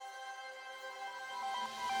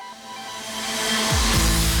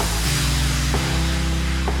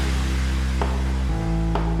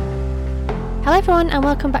everyone, and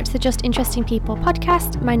welcome back to the Just Interesting People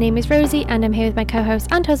podcast. My name is Rosie, and I'm here with my co-host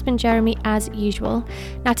and husband Jeremy as usual.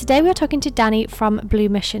 Now today we are talking to Danny from Blue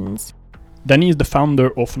Missions. Danny is the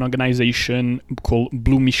founder of an organization called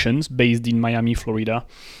Blue Missions based in Miami, Florida.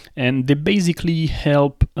 And they basically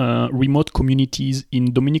help remote communities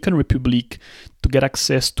in Dominican Republic to get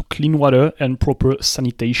access to clean water and proper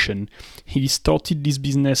sanitation. He started this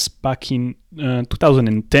business back in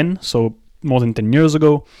 2010, so more than 10 years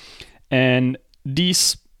ago. And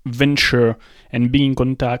this venture and being in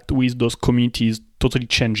contact with those communities totally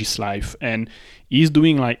changed his life. And he's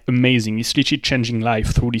doing amazing. He's literally changing life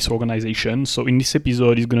through this organization. So in this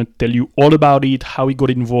episode, he's going to tell you all about it, how he got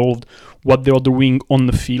involved, what they're doing on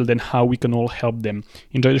the field, and how we can all help them.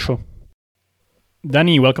 Enjoy the show.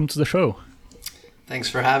 Danny, welcome to the show. Thanks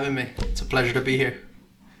for having me. It's a pleasure to be here.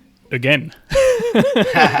 Again.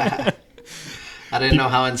 I didn't know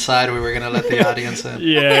how inside we were going to let the audience in.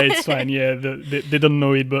 Yeah, it's fine. Yeah, they don't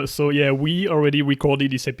know it. But so, yeah, we already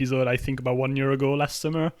recorded this episode, I think, about 1 year ago, last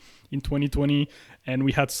summer in 2020. And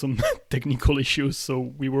we had some technical issues, so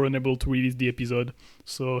we were unable to release the episode.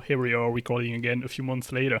 So here we are recording again a few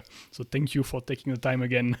months later. So thank you for taking the time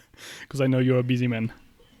again, because I know you're a busy man.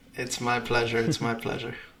 It's my pleasure. It's my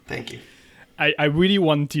pleasure. Thank you. I really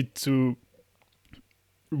wanted to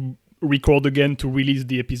record again to release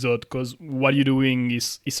the episode, because what you're doing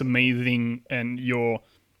is amazing, and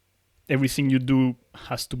everything you do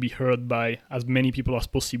has to be heard by as many people as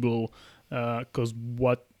possible, because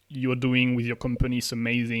what you're doing with your company is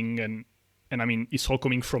amazing, and I mean, it's all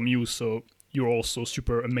coming from you, so you're also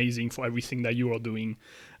super amazing for everything that you are doing.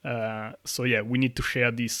 So yeah, we need to share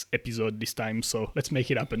this episode this time, so let's make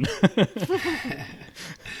it happen.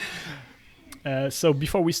 So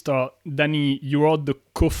before we start, Danny, you are the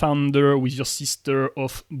co-founder with your sister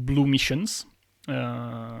of Blue Missions,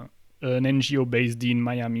 an NGO based in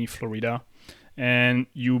Miami, Florida. And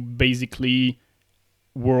you basically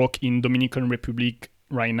work in Dominican Republic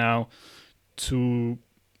right now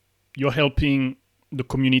you're helping the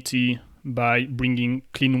community by bringing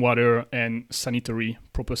clean water and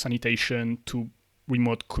proper sanitation to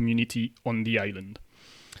remote community on the island.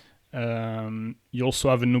 You also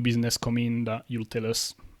have a new business coming that you'll tell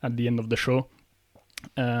us at the end of the show.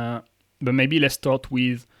 But maybe let's start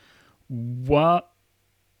with what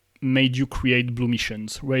made you create Blue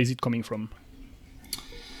Missions? Where is it coming from?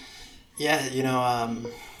 Yeah,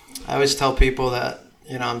 I always tell people that,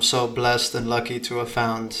 I'm so blessed and lucky to have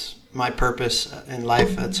found my purpose in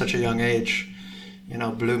life at such a young age.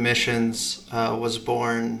 Blue Missions was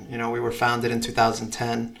born, we were founded in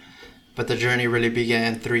 2010. But the journey really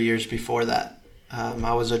began 3 years before that.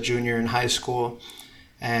 I was a junior in high school,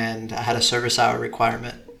 and I had a service hour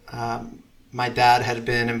requirement. My dad had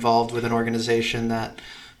been involved with an organization that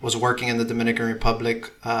was working in the Dominican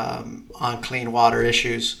Republic on clean water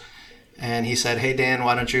issues. And he said, "Hey, Dan,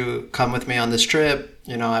 why don't you come with me on this trip?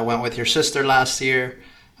 I went with your sister last year.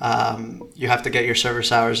 You have to get your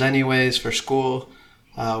service hours anyways for school.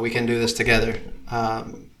 We can do this together."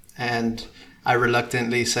 And I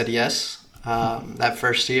reluctantly said yes. That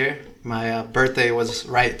first year, my birthday was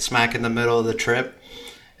right smack in the middle of the trip.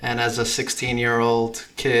 And as a 16-year-old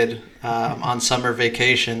kid on summer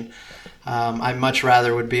vacation, I much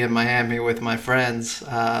rather would be in Miami with my friends,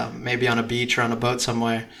 maybe on a beach or on a boat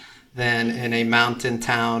somewhere, than in a mountain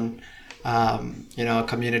town, a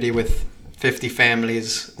community with 50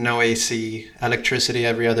 families, no AC, electricity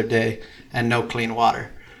every other day, and no clean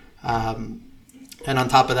water. And on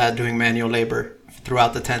top of that, doing manual labor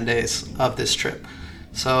throughout the 10 days of this trip.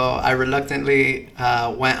 So I reluctantly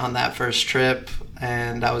went on that first trip,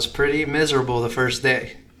 and I was pretty miserable the first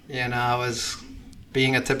day. I was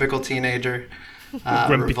being a typical teenager,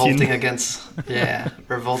 revolting against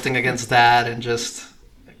dad, and just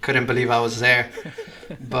couldn't believe I was there.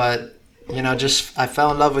 But, I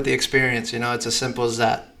fell in love with the experience. It's as simple as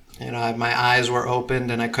that. My eyes were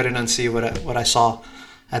opened, and I couldn't unsee what I saw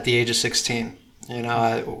at the age of 16.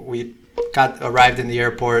 We arrived in the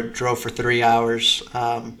airport, drove for 3 hours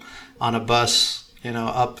on a bus,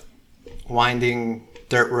 up winding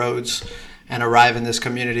dirt roads, and arrived in this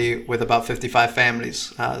community with about 55 families.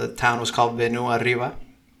 The town was called Venu Arriba,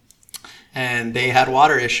 and they had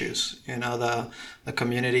water issues. The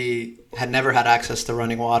community had never had access to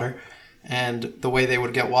running water, and the way they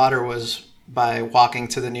would get water was by walking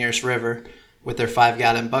to the nearest river with their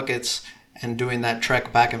 5-gallon buckets and doing that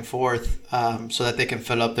trek back and forth so that they can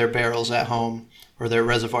fill up their barrels at home or their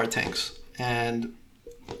reservoir tanks. And,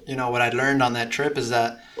 what I learned on that trip is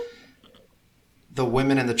that the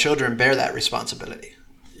women and the children bear that responsibility.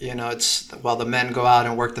 It's while the men go out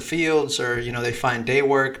and work the fields or, they find day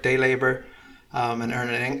work, day labor, and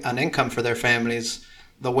earn an income for their families,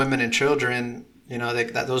 the women and children,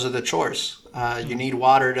 those are the chores. You need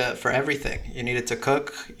water for everything. You need it to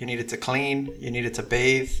cook. You need it to clean. You need it to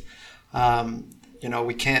bathe.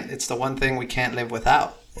 We can't. It's the one thing we can't live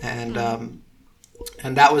without. And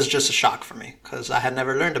that was just a shock for me because I had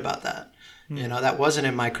never learned about that. That wasn't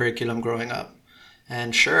in my curriculum growing up.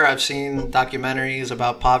 And sure, I've seen documentaries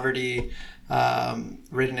about poverty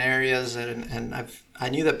ridden areas, and I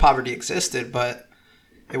knew that poverty existed, but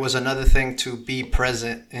it was another thing to be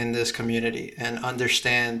present in this community and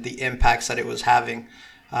understand the impacts that it was having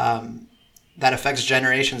that affects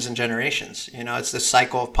generations and generations. It's this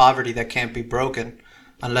cycle of poverty that can't be broken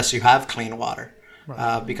unless you have clean water.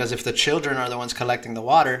 Right. Because if the children are the ones collecting the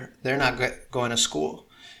water, they're not going to school.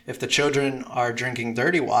 If the children are drinking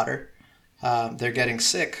dirty water, they're getting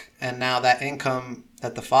sick. And now that income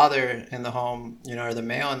that the father in the home, or the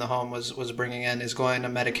male in the home was bringing in is going to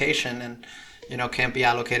medication and, can't be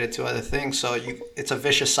allocated to other things. So it's a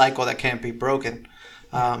vicious cycle that can't be broken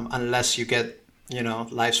unless you get,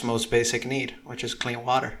 life's most basic need, which is clean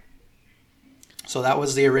water. So that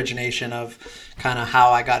was the origination of kind of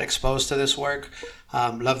how I got exposed to this work.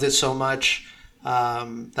 Loved it so much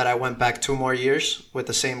that I went back 2 more years with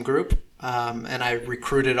the same group. And I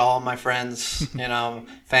recruited all my friends,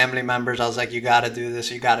 family members. I was like, you got to do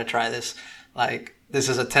this. You got to try this. Like, this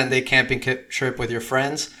is a 10-day camping trip with your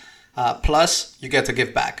friends. Plus, you get to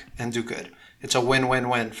give back and do good. It's a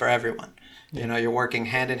win-win-win for everyone. You're working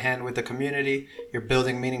hand in hand with the community. You're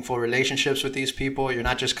building meaningful relationships with these people. You're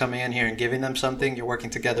not just coming in here and giving them something. You're working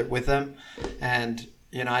together with them. And,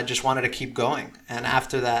 I just wanted to keep going. And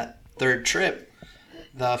after that 3rd trip,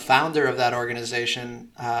 the founder of that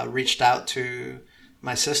organization reached out to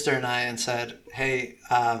my sister and I and said, hey,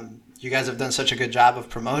 you guys have done such a good job of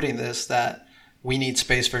promoting this that we need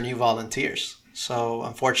space for new volunteers. So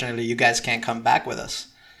unfortunately, you guys can't come back with us.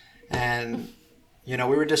 And, we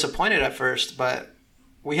were disappointed at first, but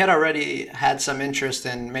we had already had some interest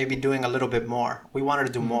in maybe doing a little bit more. We wanted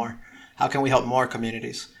to do more. How can we help more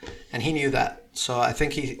communities? And he knew that. So I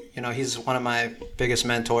think he's one of my biggest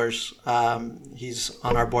mentors. He's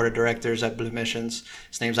on our board of directors at Blue Missions.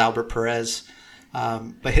 His name's Albert Perez.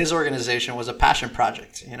 But his organization was a passion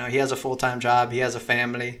project. He has a full-time job. He has a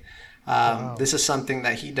family. Wow. This is something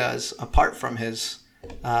that he does apart from his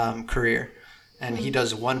career. And he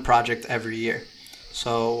does one project every year.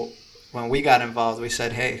 So when we got involved, we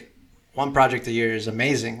said, hey, one project a year is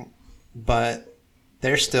amazing, but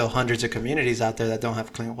there's still hundreds of communities out there that don't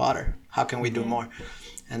have clean water. How can we do more?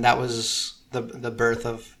 And that was the birth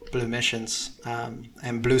of Blue Missions.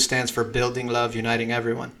 And Blue stands for Building Love, Uniting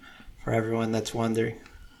Everyone, for everyone that's wondering.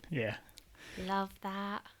 Yeah. Love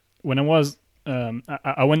that. When I was,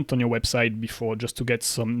 I went on your website before just to get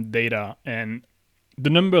some data, and the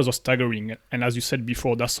numbers are staggering. And as you said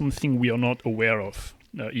before, that's something we are not aware of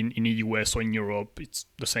in the US or in Europe. It's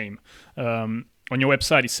the same. On your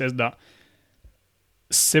website, it says that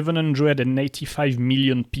 785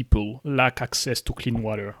 million people lack access to clean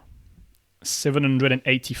water.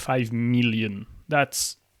 785 million.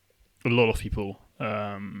 That's a lot of people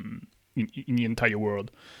in the entire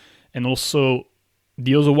world. And also,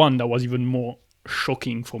 the other one that was even more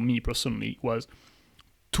shocking for me personally was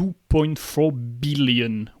 2.4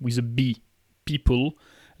 billion, with a B, people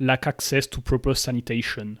lack access to proper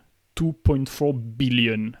sanitation. 2.4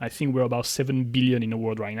 billion. I think we're about 7 billion in the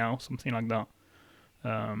world right now, something like that.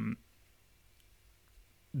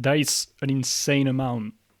 That is an insane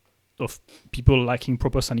amount of people lacking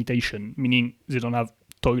proper sanitation, meaning they don't have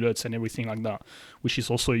toilets and everything like that, which is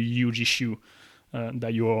also a huge issue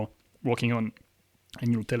that you're working on,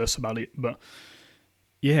 and you'll tell us about it. But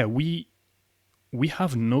yeah, we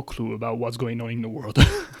have no clue about what's going on in the world.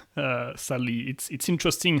 Sadly, it's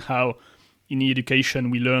interesting how in the education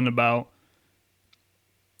we learn about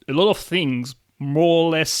a lot of things more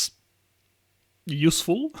or less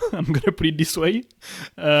useful. I'm gonna put it this way,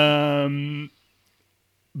 but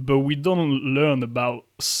we don't learn about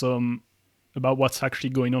what's actually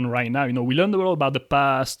going on right now. We learn a lot about the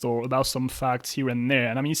past or about some facts here and there,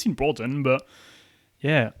 and I mean it's important, but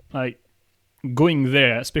yeah, like going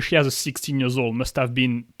there, especially as a 16 years old, must have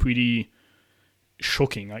been pretty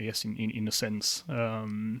shocking, I guess, in a sense.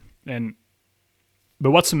 But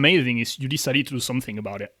what's amazing is you decided to do something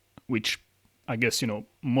about it, which I guess,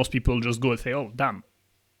 most people just go and say, oh, damn,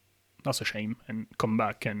 that's a shame, and come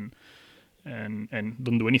back and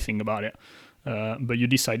don't do anything about it. But you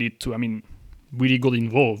decided to, really got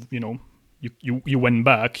involved, You went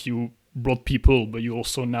back, you brought people, but you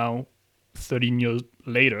also now, 13 years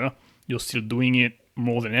later, you're still doing it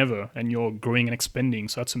more than ever, and you're growing and expanding.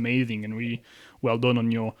 So that's amazing, and really well done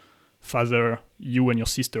on your father you and your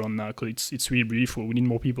sister on that, because it's really beautiful. We need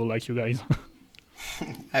more people like you guys.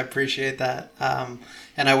 I appreciate that.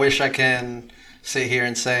 And I wish I can sit here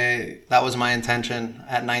and say that was my intention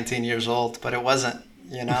at 19 years old, but it wasn't,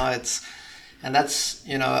 and that's,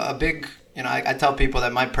 a big, I tell people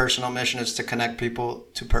that my personal mission is to connect people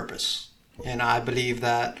to purpose. I believe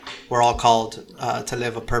that we're all called to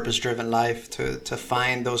live a purpose-driven life, to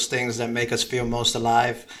find those things that make us feel most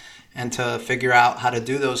alive, and to figure out how to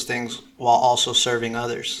do those things while also serving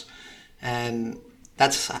others. And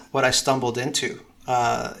that's what I stumbled into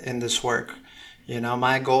in this work.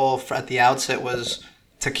 My goal at the outset was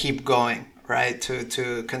to keep going, right?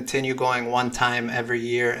 To continue going one time every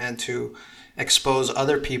year, and to expose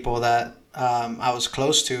other people that I was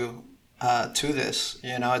close to this.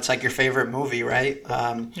 It's like your favorite movie, right?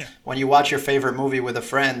 When you watch your favorite movie with a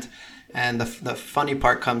friend, and the funny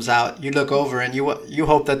part comes out, you look over and you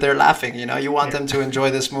hope that they're laughing. You want them to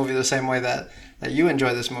enjoy this movie the same way that you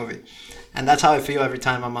enjoy this movie. And that's how I feel every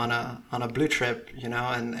time I'm on a Blue trip,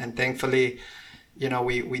 and thankfully,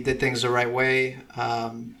 we did things the right way.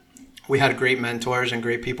 We had great mentors and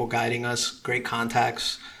great people guiding us, great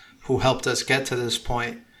contacts who helped us get to this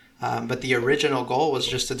point. But the original goal was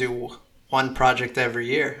just to do one project every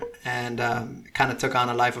year, and it kind of took on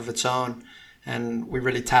a life of its own. And we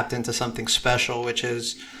really tapped into something special, which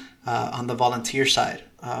is on the volunteer side,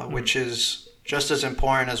 which is just as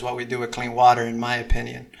important as what we do with Clean Water, in my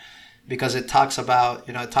opinion, because it talks about,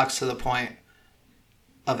 it talks to the point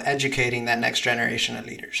of educating that next generation of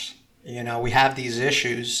leaders. We have these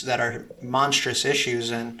issues that are monstrous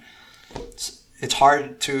issues, and it's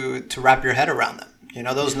hard to wrap your head around them.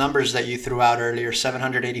 Those numbers that you threw out earlier,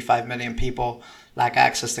 785 million people lack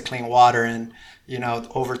access to clean water, and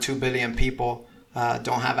over 2 billion people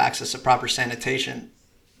don't have access to proper sanitation.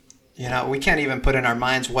 We can't even put in our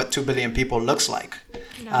minds what 2 billion people looks like.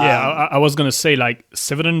 No. I was going to say,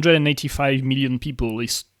 785 million people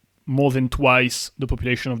is more than twice the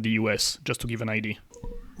population of the US, just to give an idea.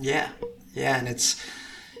 Yeah, and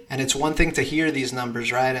it's one thing to hear these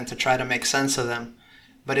numbers, right, and to try to make sense of them,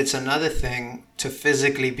 but it's another thing to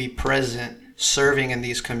physically be present, serving in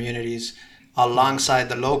these communities alongside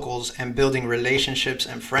the locals, and building relationships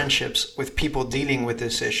and friendships with people dealing with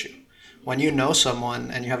this issue. When you know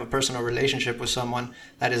someone and you have a personal relationship with someone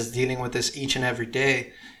that is dealing with this each and every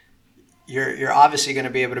day, you're obviously going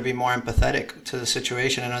to be able to be more empathetic to the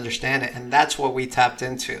situation and understand it. And that's what we tapped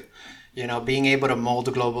into, being able to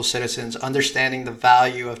mold global citizens, understanding the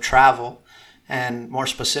value of travel, and more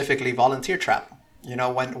specifically volunteer travel,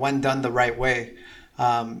 when done the right way.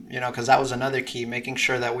 Because that was another key, making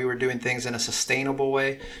sure that we were doing things in a sustainable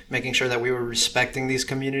way, making sure that we were respecting these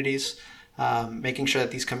communities, making sure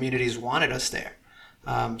that these communities wanted us there.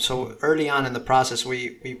 So early on in the process,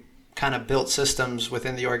 we kind of built systems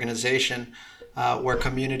within the organization where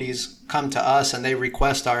communities come to us and they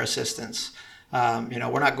request our assistance.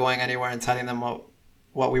 We're not going anywhere and telling them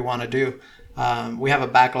what we want to do. We have a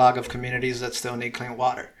backlog of communities that still need clean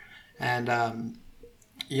water. And,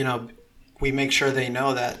 we make sure they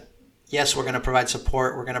know that, yes, we're going to provide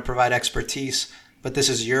support, we're going to provide expertise, but this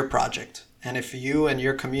is your project. And if you and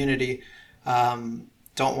your community don't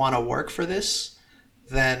want to work for this,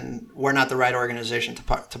 then we're not the right organization to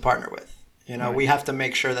partner with. Right. We have to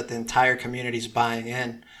make sure that the entire community is buying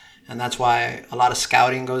in. And that's why a lot of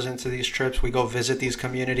scouting goes into these trips. We go visit these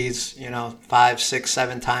communities, 5, 6,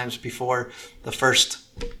 7 times before the first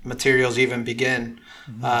materials even begin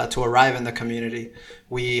to arrive in the community.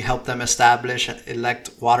 We help them elect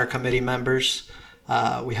water committee members.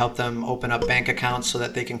 We help them open up bank accounts so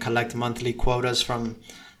that they can collect monthly quotas from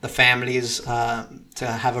the families to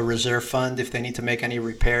have a reserve fund if they need to make any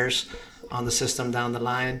repairs on the system down the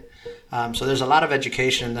line. So there's a lot of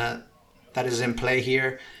education that is in play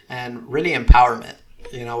here, and really empowerment.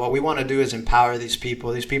 What we want to do is empower these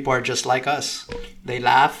people. These people are just like us. They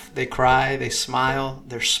laugh, they cry, they smile,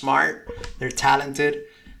 they're smart, they're talented.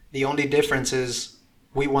 The only difference is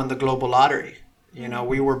we won the global lottery.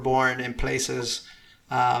 We were born in places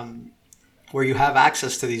where you have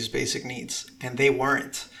access to these basic needs, and they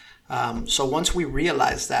weren't. So once we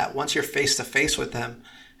realize that, once you're face to face with them,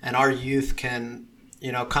 and our youth can,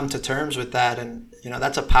 come to terms with that, and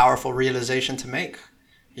that's a powerful realization to make.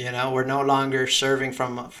 We're no longer serving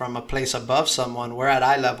from a place above someone. We're at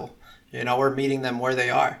eye level. We're meeting them where they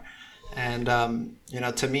are, and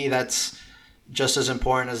to me that's just as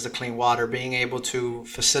important as the clean water. Being able to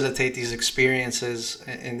facilitate these experiences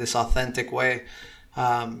in this authentic way.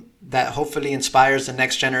 That hopefully inspires the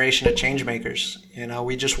next generation of change makers.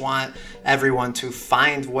 We just want everyone to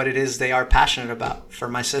find what it is they are passionate about. For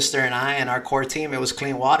my sister and I and our core team, it was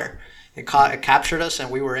clean water. it captured us,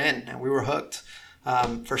 and we were in, and we were hooked.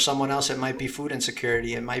 For someone else, it might be food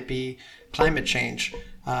insecurity, it might be climate change,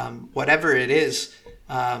 whatever it is.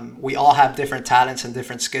 We all have different talents and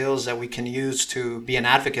different skills that we can use to be an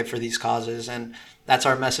advocate for these causes, and that's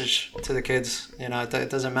our message to the kids. You know, it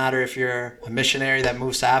doesn't matter if you're a missionary that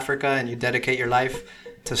moves to Africa and you dedicate your life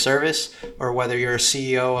to service, or whether you're a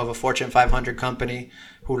CEO of a Fortune 500 company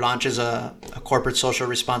who launches a corporate social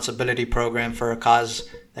responsibility program for a cause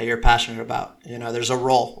that you're passionate about. You know, there's a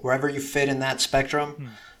role wherever you fit in that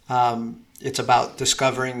spectrum. It's about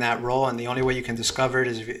discovering that role, and the only way you can discover it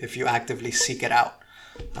is if you actively seek it out.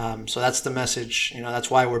 So that's the message. You know,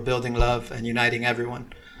 that's why we're building love and uniting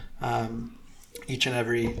everyone, each and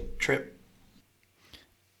every trip.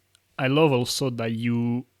 I love also that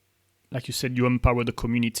you, like you said, you empower the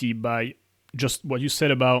community by just what you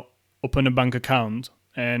said about open a bank account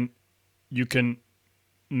and you can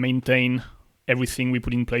maintain everything we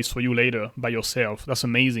put in place for you later by yourself. That's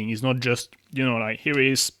amazing. It's not just, you know, like, here it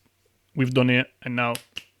is, we've done it, and now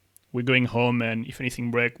we're going home, and if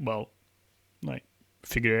anything breaks, well, like,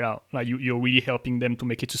 figure it out. Like, you're really helping them to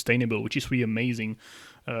make it sustainable, which is really amazing.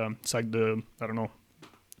 It's like the, I don't know,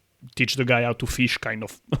 teach the guy how to fish kind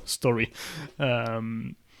of story.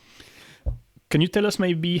 Can you tell us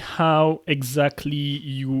maybe how exactly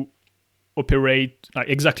you operate, like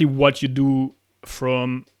exactly what you do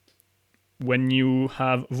from when you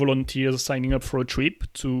have volunteers signing up for a trip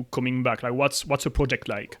to coming back? Like, what's a project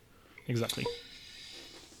like exactly?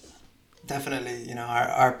 Definitely, you know,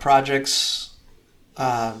 our projects,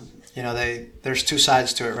 you know, there's two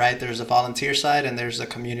sides to it, right? There's a volunteer side and there's a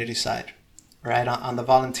community side, right? On the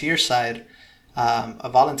volunteer side, a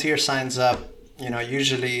volunteer signs up, you know,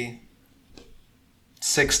 usually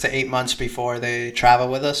 6 to 8 months before they travel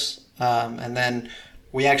with us. And then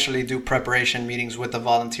we actually do preparation meetings with the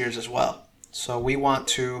volunteers as well. So we want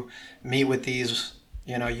to meet with these,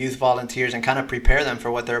 you know, youth volunteers and kind of prepare them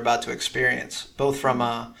for what they're about to experience, both from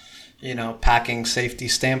a, you know, packing safety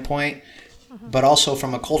standpoint, but also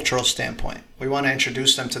from a cultural standpoint. We want to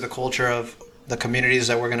introduce them to the culture of the communities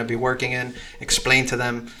that we're going to be working in, explain to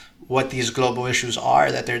them what these global issues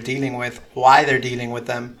are that they're dealing with, why they're dealing with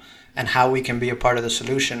them, and how we can be a part of the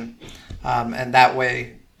solution. And that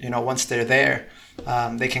way, you know, once they're there,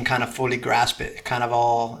 they can kind of fully grasp it. It kind of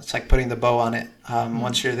all, it's like putting the bow on it.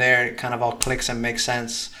 Once you're there, it kind of all clicks and makes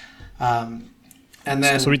sense. And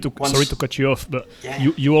then sorry to cut you off, but yeah.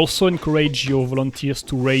 you also encourage your volunteers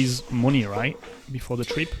to raise money, right, before the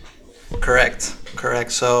trip? Correct.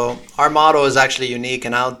 So our model is actually unique,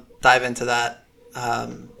 and I'll dive into that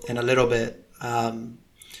in a little bit.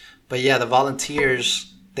 But yeah, the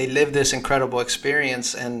volunteers, they live this incredible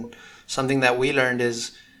experience, and something that we learned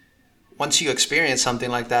is once you experience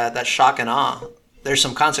something like that, that shock and awe, there's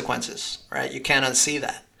some consequences, right? You can't unsee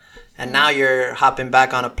that. And now you're hopping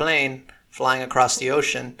back on a plane, flying across the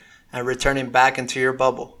ocean, and returning back into your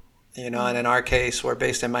bubble. You know, and in our case, we're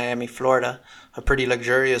based in Miami, Florida, a pretty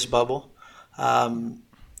luxurious bubble.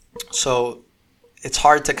 So it's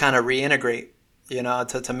hard to kind of reintegrate, you know,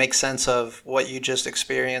 to make sense of what you just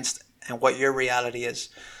experienced and what your reality is.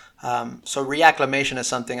 So reacclimation is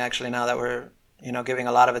something actually now that we're, you know, giving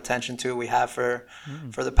a lot of attention to. We have for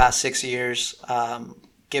the past 6 years,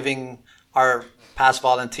 giving our past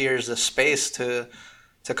volunteers the space to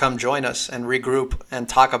come join us and regroup and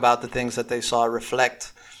talk about the things that they saw,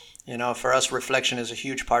 reflect. You know, for us, reflection is a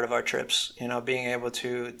huge part of our trips, you know, being able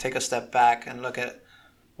to take a step back and look at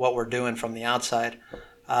what we're doing from the outside.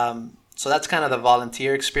 So that's kind of the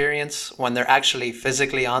volunteer experience. When they're actually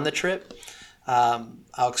physically on the trip,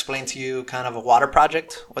 I'll explain to you kind of a water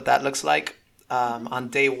project, what that looks like. On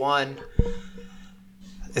day one,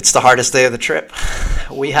 it's the hardest day of the trip.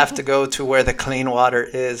 We have to go to where the clean water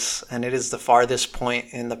is, and it is the farthest point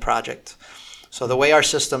in the project. So the way our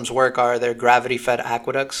systems work are they're gravity-fed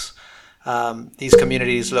aqueducts. These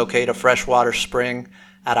communities locate a freshwater spring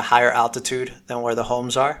at a higher altitude than where the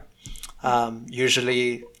homes are.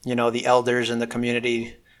 Usually, you know, the elders in the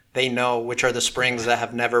community, they know which are the springs that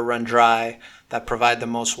have never run dry, that provide the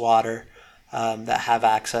most water, that have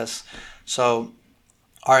access. So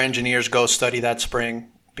our engineers go study that spring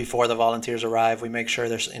before the volunteers arrive. We make sure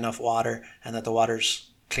there's enough water and that the water's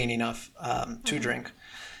clean enough to drink.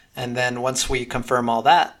 And then once we confirm all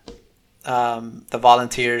that, the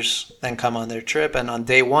volunteers then come on their trip. And on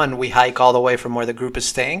day one, we hike all the way from where the group is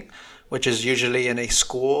staying, which is usually in a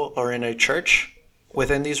school or in a church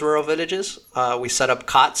within these rural villages. We set up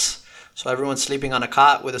cots. So everyone's sleeping on a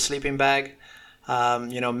cot with a sleeping bag,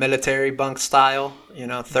 you know, military bunk style, you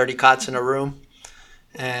know, 30 cots in a room.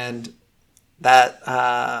 And that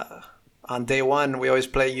on day one, we always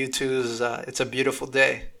play U2's It's a Beautiful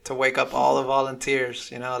Day to wake up all the volunteers.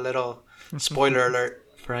 You know, a little spoiler alert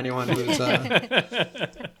for anyone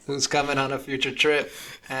who's coming on a future trip.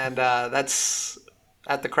 And that's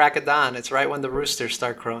at the crack of dawn. It's right when the roosters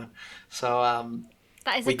start crowing. So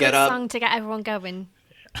that is a good song to get everyone going.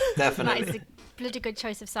 Definitely. That is a bloody good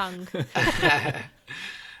choice of song.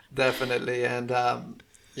 Definitely. And,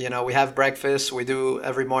 you know, we have breakfast. We do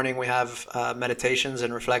every morning. We have meditations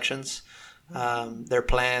and reflections. They're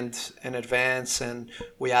planned in advance, and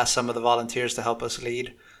we ask some of the volunteers to help us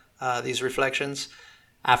lead these reflections.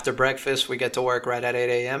 After breakfast, we get to work right at 8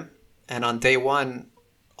 a.m. And on day one,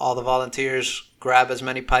 all the volunteers grab as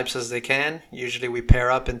many pipes as they can. Usually we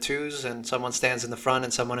pair up in twos, and someone stands in the front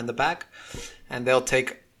and someone in the back. And they'll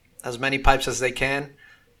take as many pipes as they can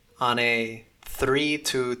on a 3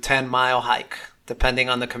 to 10 mile hike, depending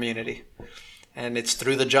on the community. And it's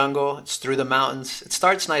through the jungle, it's through the mountains. It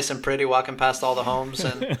starts nice and pretty, walking past all the homes,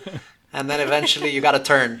 and then eventually you got to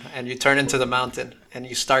turn, and you turn into the mountain, and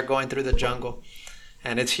you start going through the jungle.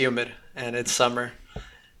 And it's humid, and it's summer,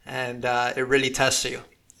 and it really tests you,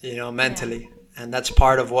 you know, mentally. Yeah. And that's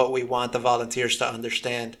part of what we want the volunteers to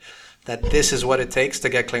understand, that this is what it takes to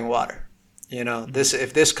get clean water. You know,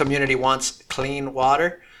 if this community wants clean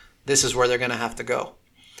water, this is where they're going to have to go.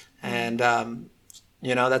 And,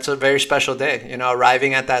 you know, that's a very special day, you know,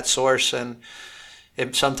 arriving at that source. And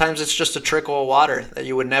sometimes it's just a trickle of water that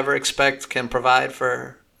you would never expect can provide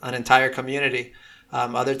for an entire community.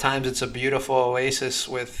 Other times it's a beautiful oasis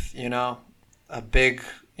with, you know, a big,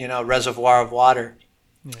 you know, reservoir of water.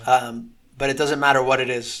 Yeah. But it doesn't matter what it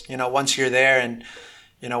is. You know, once you're there, and,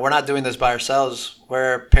 you know, we're not doing this by ourselves.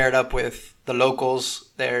 We're paired up with the locals.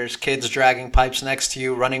 There's kids dragging pipes next to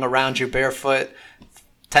you, running around you barefoot,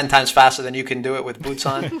 10 times faster than you can do it with boots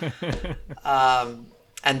on.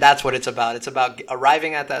 And that's what it's about. It's about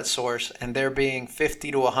arriving at that source, and there being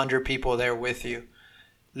 50 to 100 people there with you,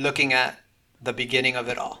 looking at the beginning of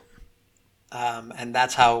it all. And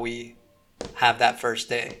that's how we have that first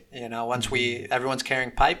day. You know, once everyone's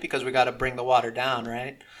carrying pipe because we got to bring the water down,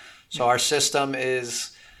 right? So our system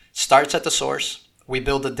starts at the source. We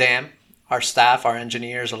build a dam. Our staff, our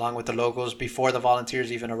engineers, along with the locals, before the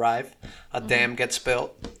volunteers even arrive, a dam gets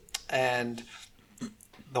built, and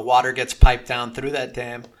the water gets piped down through that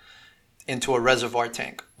dam into a reservoir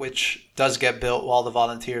tank, which does get built while the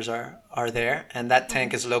volunteers are there. And that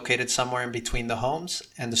tank is located somewhere in between the homes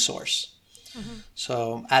and the source. Mm-hmm.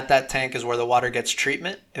 So at that tank is where the water gets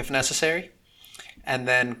treatment, if necessary. And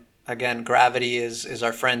then, again, gravity is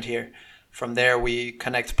our friend here. From there, we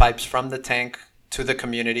connect pipes from the tank to the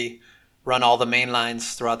community, run all the main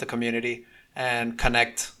lines throughout the community, and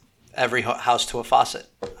connect every house to a faucet.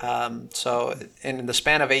 So in the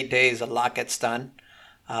span of 8 days, a lot gets done.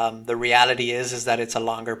 The reality is that it's a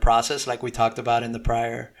longer process, like we talked about in the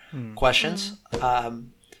prior questions.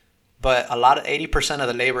 But 80% of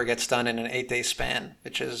the labor gets done in an 8-day span,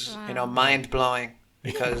 which is, you know, mind-blowing,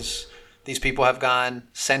 because these people have gone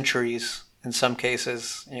centuries in some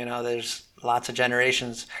cases. You know, there's lots of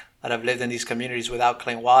generations that have lived in these communities without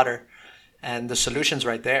clean water, and the solution's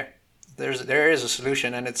right there. There is a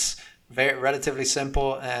solution, and it's very relatively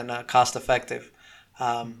simple and cost-effective.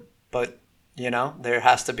 But you know, there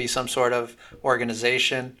has to be some sort of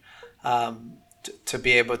organization to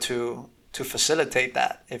be able to facilitate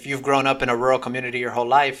that. If you've grown up in a rural community your whole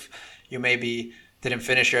life, you maybe didn't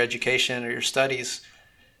finish your education or your studies.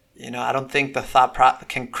 You know, I don't think the thought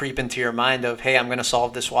can creep into your mind of, hey, I'm going to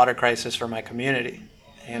solve this water crisis for my community.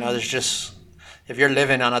 You know, there's just, if you're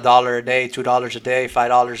living on $1 a day, $2 a day,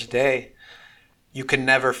 $5 a day, you can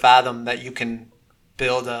never fathom that you can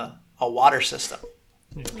build a water system.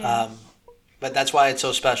 Yeah. But that's why it's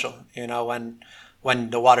so special, you know, when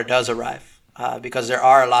the water does arrive, because there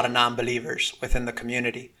are a lot of non-believers within the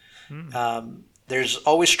community. There's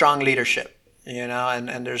always strong leadership, you know,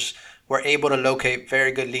 and we're able to locate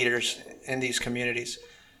very good leaders in these communities,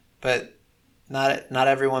 but not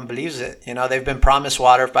everyone believes it. You know, they've been promised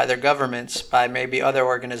water by their governments, by maybe other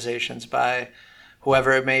organizations, by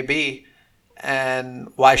whoever it may be,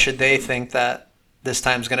 and why should they think that this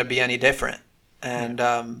time's going to be any different?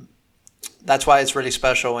 And that's why it's really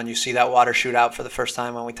special when you see that water shoot out for the first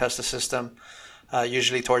time when we test the system,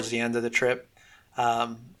 usually towards the end of the trip.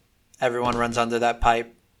 Everyone runs under that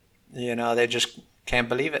pipe. You know, they just can't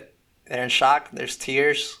believe it. They're in shock. There's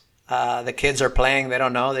tears. The kids are playing. They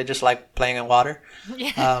don't know. They just like playing in water.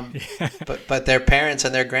 Yeah. But their parents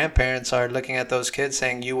and their grandparents are looking at those kids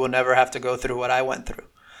saying, you will never have to go through what I went through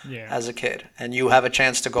as a kid. And you have a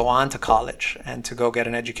chance to go on to college and to go get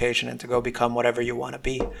an education and to go become whatever you want to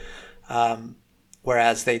be.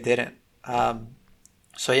 Whereas they didn't.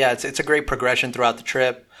 So yeah, it's a great progression throughout the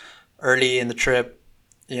trip. Early in the trip,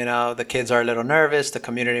 the kids are a little nervous, the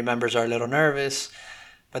community members are a little nervous,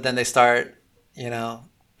 but then they start,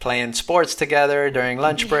 playing sports together during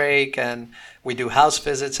lunch break, and we do house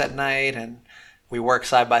visits at night, and we work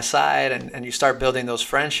side by side, and you start building those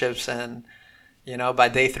friendships. And, by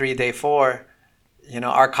day 3, day 4,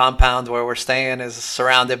 our compound where we're staying is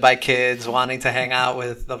surrounded by kids wanting to hang out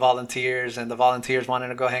with the volunteers, and the volunteers wanting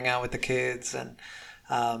to go hang out with the kids, and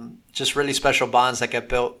just really special bonds that get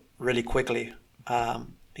built really quickly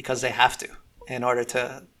because they have to in order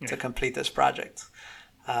to complete this project.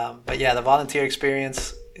 But yeah, the volunteer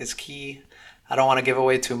experience is key. I don't want to give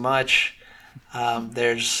away too much.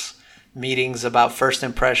 There's meetings about first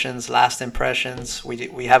impressions, last impressions.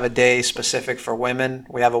 We have a day specific for women.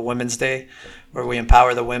 We have a Women's Day where we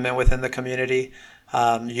empower the women within the community.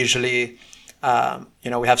 Usually,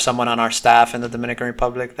 we have someone on our staff in the Dominican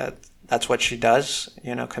Republic that's what she does,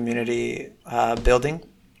 community building.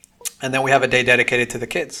 And then we have a day dedicated to the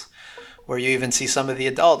kids, where you even see some of the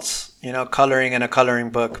adults, coloring in a coloring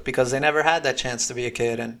book because they never had that chance to be a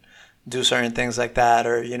kid and do certain things like that,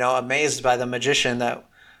 or, amazed by the magician that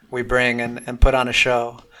we bring and put on a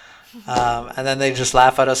show. And then they just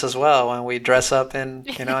laugh at us as well when we dress up in,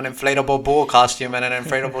 an inflatable bull costume and an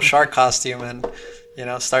inflatable shark costume and,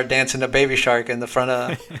 start dancing the baby shark in the front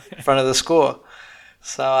of the school.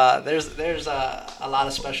 So there's a lot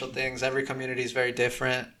of special things. Every community is very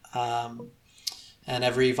different. And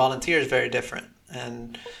every volunteer is very different.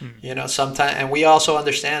 And, sometimes, and we also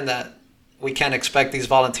understand that we can't expect these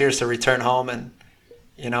volunteers to return home and,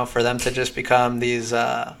 for them to just become these,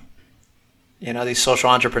 these social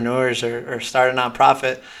entrepreneurs or start a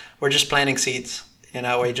nonprofit. We're just planting seeds.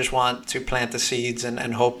 We just want to plant the seeds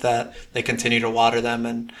and hope that they continue to water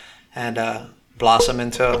them and blossom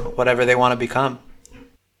into whatever they want to become.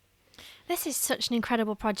 This is such an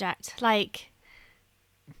incredible project.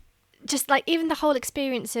 Just even the whole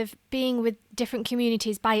experience of being with different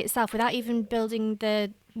communities by itself without even building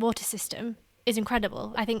the water system is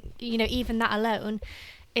incredible. I think, even that alone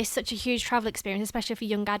is such a huge travel experience, especially for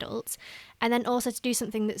young adults. And then also to do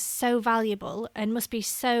something that's so valuable and must be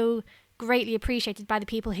so greatly appreciated by the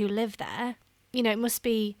people who live there. It must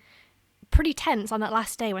be pretty tense on that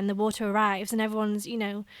last day when the water arrives and everyone's,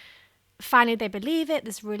 finally they believe it,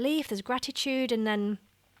 there's relief, there's gratitude, and then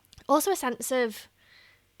also a sense of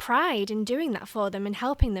pride in doing that for them and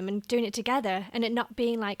helping them and doing it together, and it not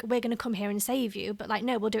being like, we're going to come here and save you, but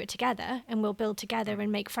no, we'll do it together and we'll build together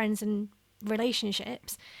and make friends and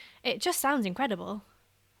relationships. It just sounds incredible.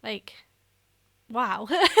 Wow.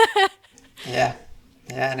 Yeah,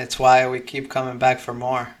 and it's why we keep coming back for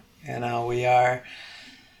more. We are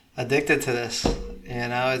addicted to this.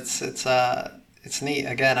 It's neat.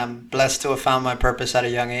 Again, I'm blessed to have found my purpose at a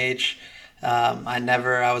young age.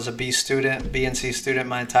 I was a B and C student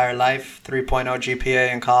my entire life, 3.0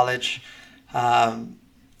 GPA in college. I'm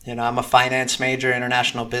a finance major,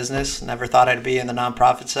 international business. Never thought I'd be in the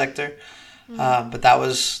nonprofit sector. But that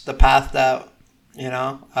was the path that,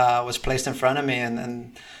 was placed in front of me,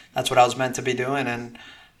 and that's what I was meant to be doing. And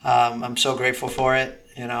I'm so grateful for it.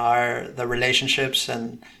 The relationships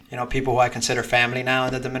and, people who I consider family now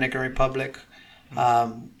in the Dominican Republic.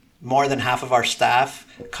 More than half of our staff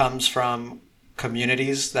comes from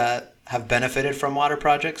communities that have benefited from water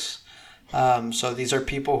projects. So these are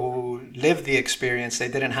people who lived the experience. They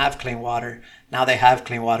didn't have clean water. Now they have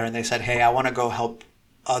clean water, and they said, hey, I want to go help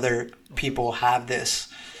other people have this.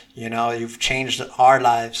 You've changed our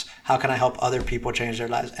lives. How can I help other people change their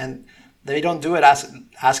lives? And they don't do it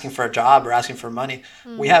asking for a job or asking for money.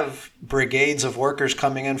 We have brigades of workers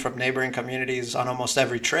coming in from neighboring communities on almost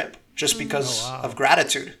every trip just because of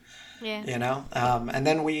gratitude. Yeah. And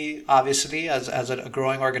then we obviously, as a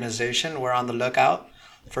growing organization, we're on the lookout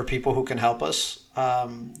for people who can help us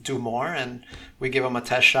do more, and we give them a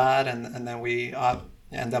test shot, and then we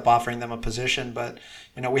end up offering them a position. But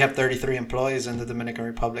we have 33 employees in the Dominican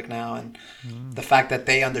Republic now, and the fact that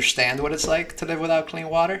they understand what it's like to live without clean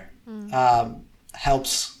water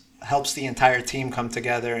helps the entire team come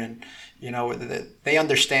together, and they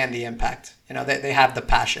understand the impact. They have the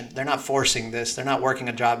passion. They're not forcing this. They're not working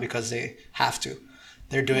a job because they have to.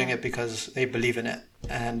 They're doing it because they believe in it.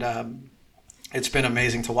 And it's been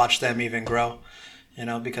amazing to watch them even grow,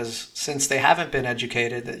 because since they haven't been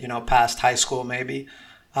educated, past high school maybe,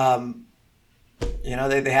 they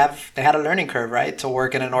had a learning curve, right? To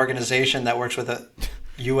work in an organization that works with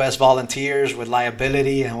U.S. volunteers, with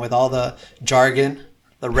liability and with all the jargon,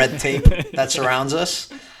 the red tape that surrounds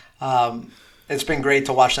us. It's been great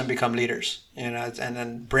to watch them become leaders, and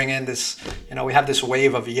then bring in this, we have this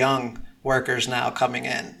wave of young workers now coming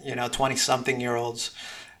in, 20-something-year-olds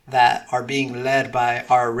that are being led by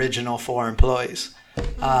our original 4 employees.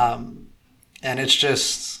 And it's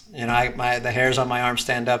just, the hairs on my arm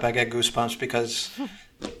stand up. I get goosebumps because,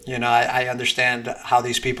 I understand how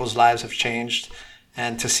these people's lives have changed,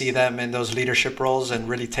 and to see them in those leadership roles and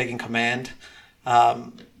really taking command,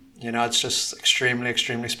 it's just extremely,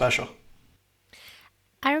 extremely special.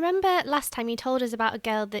 I remember last time you told us about a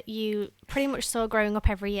girl that you pretty much saw growing up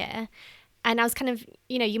every year. And I was kind of,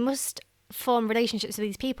 you must form relationships with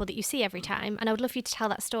these people that you see every time. And I would love you to tell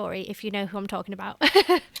that story if you know who I'm talking about.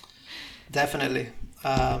 Definitely.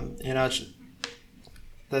 The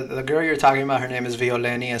girl you're talking about, her name is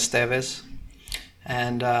Violeni Esteves.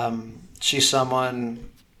 And she's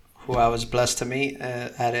someone who I was blessed to meet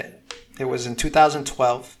at it. It was in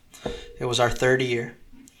 2012. It was our third year.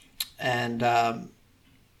 And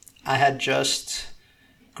I had just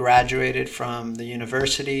graduated from the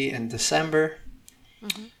university in December.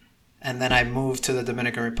 Mm-hmm. And then I moved to the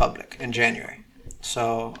Dominican Republic in January.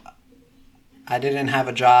 So I didn't have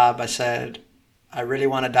a job. I said, I really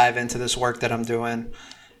want to dive into this work that I'm doing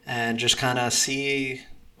and just kind of see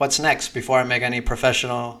what's next before I make any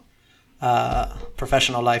professional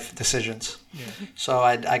life decisions. Yeah. So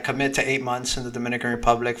I commit to 8 months in the Dominican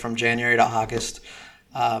Republic from January to August,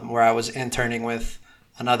 where I was interning with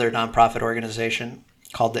another nonprofit organization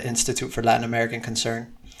called the Institute for Latin American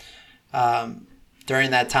Concern.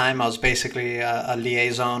 During that time, I was basically a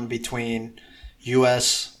liaison between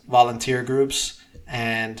U.S. volunteer groups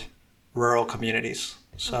and rural communities.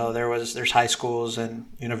 So there's high schools and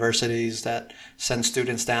universities that send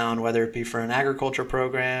students down, whether it be for an agriculture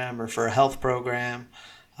program or for a health program.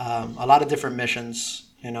 A lot of different missions,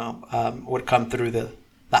 would come through the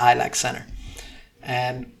ILAC Center.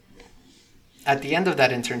 And at the end of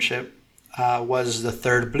that internship was the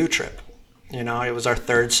third Blue Trip. It was our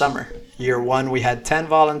third summer. Year 1, we had 10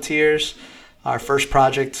 volunteers. Our first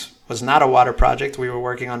project was not a water project. We were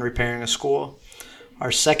working on repairing a school.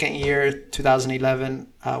 Our second year, 2011,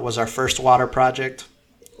 was our first water project.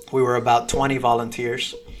 We were about 20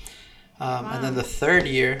 volunteers. Wow. And then the third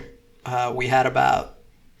year, we had about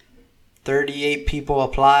 38 people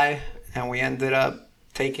apply, and we ended up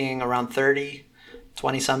taking around 30,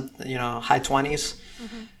 20-some, high 20s.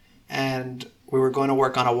 Mm-hmm. And we were going to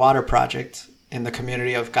work on a water project in the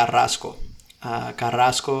community of Carrasco.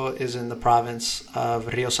 Carrasco is in the province of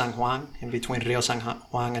Rio San Juan, in between Rio San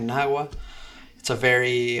Juan and Nagua. It's a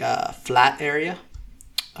very flat area.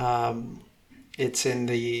 It's in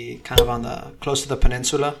the close to the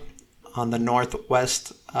peninsula, on the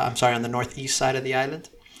northeast side of the island.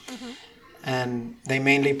 Mm-hmm. And they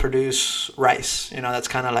mainly produce rice. That's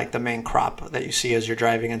kind of like the main crop that you see as you're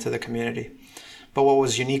driving into the community. But what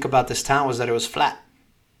was unique about this town was that it was flat.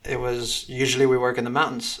 It was, usually we work in the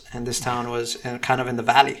mountains, and this town was kind of in the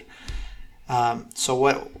valley.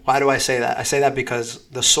 Why do I say that? I say that because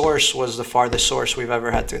the source was the farthest source we've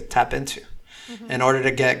ever had to tap into. Mm-hmm. In order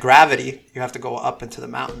to get gravity, you have to go up into the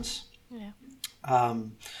mountains. Yeah.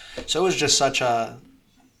 So it was just such a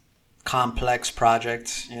complex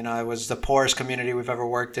project. It was the poorest community we've ever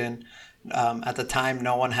worked in. At the time,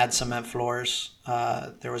 no one had cement floors.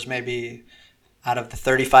 There was maybe, out of the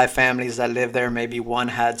 35 families that lived there, maybe one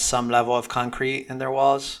had some level of concrete in their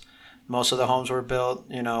walls. Most of the homes were built,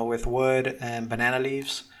 with wood and banana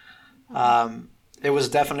leaves. It was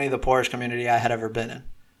definitely the poorest community I had ever been in.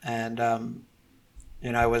 And,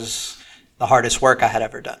 it was the hardest work I had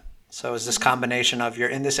ever done. So it was this combination of, you're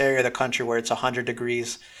in this area of the country where it's 100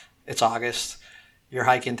 degrees, it's August, you're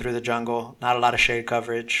hiking through the jungle, not a lot of shade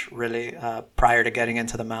coverage, really, prior to getting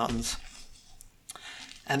into the mountains.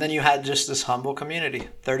 And then you had just this humble community,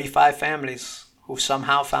 35 families who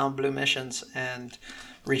somehow found Blue Missions and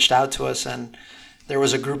reached out to us. And there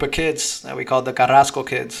was a group of kids that we called the Carrasco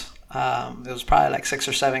kids. It was probably like 6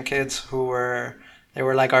 or 7 kids they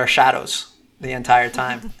were like our shadows the entire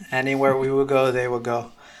time. Anywhere we would go, they would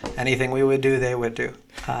go. Anything we would do, they would do.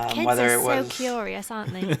 Kids are so curious,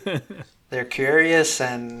 aren't they? They're curious,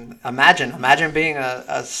 and imagine being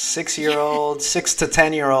a 6-year-old, 6 to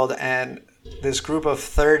 10-year-old, and this group of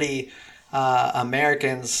 30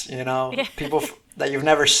 Americans, people that you've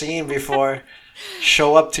never seen before,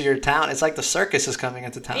 show up to your town. It's like the circus is coming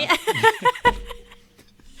into town. Yeah.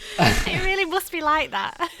 It really must be like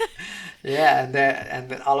that. Yeah, and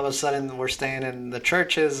then all of a sudden we're staying in the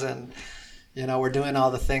churches, and we're doing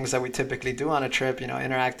all the things that we typically do on a trip.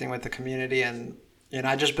 Interacting with the community, and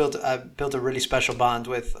I built a really special bond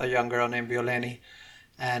with a young girl named Violeni.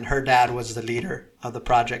 And her dad was the leader of the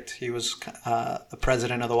project. He was the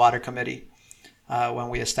president of the water committee when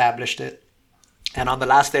we established it. And on the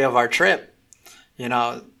last day of our trip,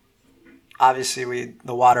 obviously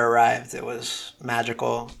the water arrived. It was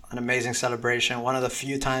magical, an amazing celebration. One of the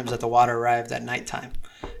few times that the water arrived at nighttime.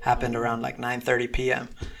 Happened around like 9:30 p.m.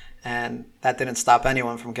 And that didn't stop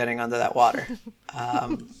anyone from getting under that water.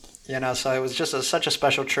 So it was just such a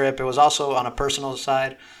special trip. It was also on a personal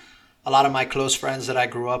side. A lot of my close friends that I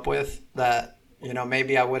grew up with that,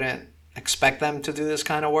 maybe I wouldn't expect them to do this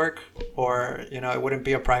kind of work, or, it wouldn't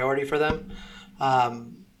be a priority for them.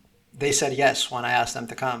 They said yes when I asked them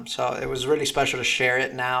to come. So it was really special to share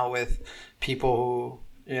it now with people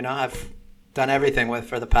who, I've done everything with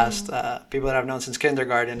for the past people that I've known since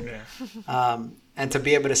kindergarten. Yeah. And to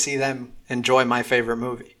be able to see them enjoy my favorite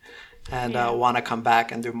movie and want to come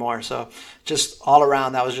back and do more. So just all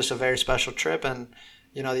around, that was just a very special trip. And,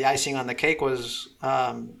 the icing on the cake was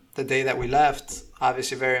the day that we left,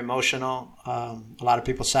 obviously very emotional. A lot of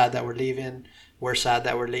people sad that we're leaving. We're sad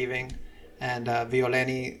that we're leaving. And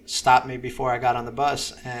Violeni stopped me before I got on the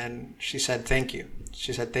bus, and she said, thank you.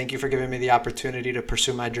 She said, thank you for giving me the opportunity to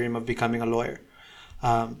pursue my dream of becoming a lawyer.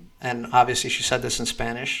 And obviously she said this in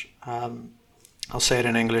Spanish. I'll say it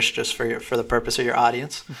in English just for the purpose of your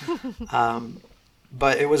audience.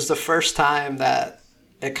 But it was the first time that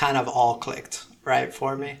it kind of all clicked, right,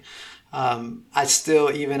 for me. I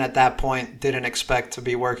still, even at that point, didn't expect to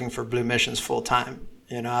be working for Blue Missions full time.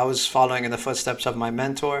 I was following in the footsteps of my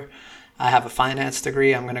mentor. I have a finance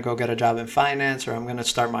degree. I'm going to go get a job in finance, or I'm going to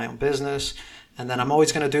start my own business. And then I'm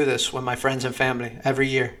always going to do this with my friends and family every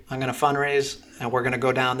year. I'm going to fundraise, and we're going to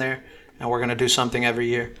go down there, and we're going to do something every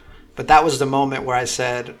year. But that was the moment where I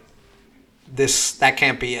said, that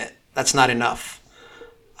can't be it. That's not enough.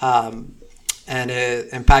 And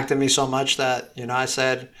it impacted me so much that, I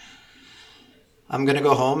said, I'm going to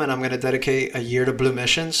go home and I'm going to dedicate a year to Blue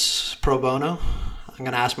Missions pro bono. I'm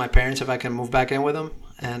going to ask my parents if I can move back in with them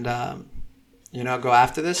and, go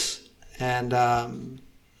after this. And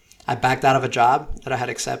I backed out of a job that I had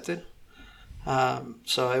accepted.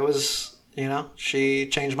 So it was, she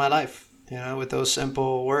changed my life, with those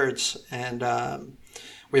simple words. And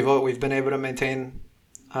we've been able to maintain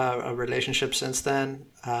a relationship since then.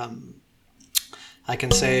 I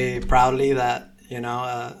can say proudly that,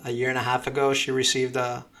 a year and a half ago, she received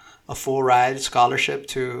a full ride scholarship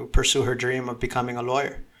to pursue her dream of becoming a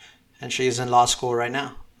lawyer. And she's in law school right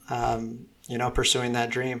now, pursuing that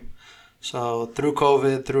dream. So through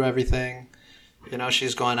COVID, through everything,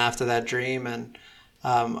 she's going after that dream. And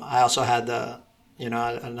I also had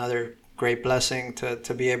another great blessing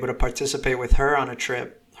to be able to participate with her on a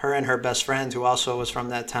trip. Her and her best friend, who also was from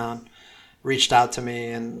that town, reached out to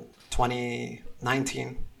me in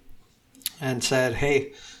 2019 and said,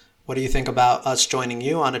 hey, what do you think about us joining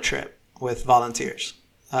you on a trip with volunteers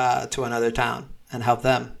to another town and help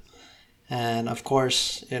them? And of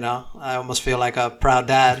course, I almost feel like a proud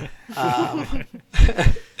dad. I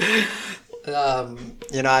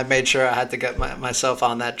made sure I had to get myself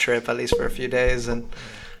on that trip at least for a few days. And,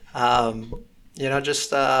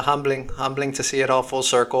 just humbling to see it all full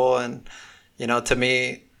circle. And, to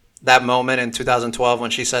me, that moment in 2012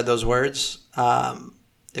 when she said those words,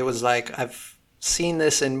 it was like, I've seen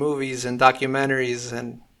this in movies and documentaries,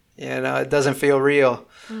 and, it doesn't feel real.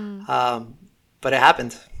 But it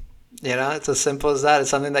happened. It's as simple as that. It's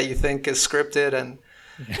something that you think is scripted, and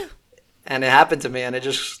and it happened to me, and it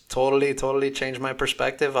just totally changed my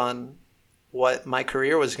perspective on what my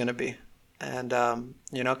career was going to be. And,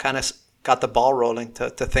 kind of got the ball rolling to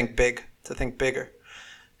think big, to think bigger.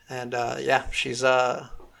 And, she's a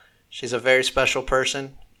very special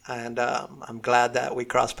person, and I'm glad that we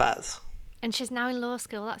crossed paths. And she's now in law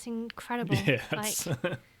school. That's incredible. Yes.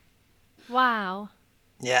 Wow.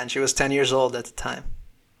 Yeah, and she was 10 years old at the time.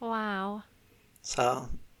 Wow. So,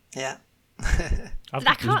 yeah. that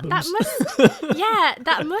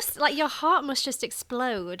must, like, your heart must just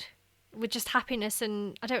explode with just happiness.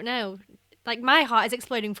 And I don't know, like, my heart is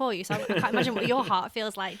exploding for you. So I can't imagine what your heart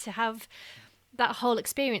feels like to have that whole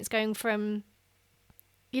experience going from,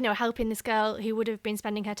 helping this girl who would have been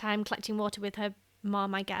spending her time collecting water with her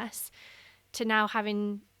mom, I guess, to now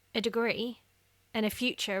having a degree and a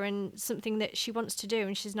future and something that she wants to do,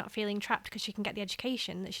 and she's not feeling trapped because she can get the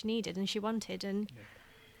education that she needed and she wanted. And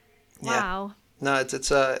wow. No,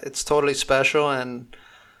 it's totally special, and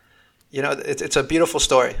it's a beautiful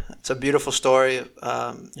story. It's a beautiful story,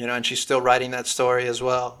 and she's still writing that story as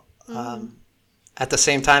well. At the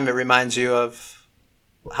same time, it reminds you of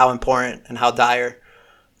how important and how dire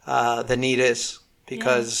the need is,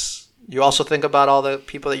 because you also think about all the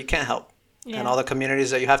people that you can't help. And all the communities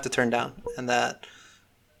that you have to turn down, and that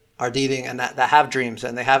are needing, and that have dreams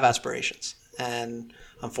and they have aspirations. And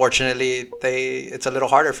unfortunately, it's a little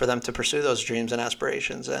harder for them to pursue those dreams and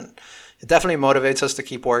aspirations. And it definitely motivates us to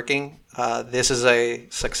keep working. This is a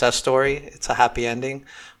success story. It's a happy ending,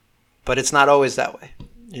 but it's not always that way,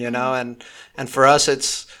 and for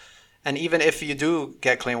us, and even if you do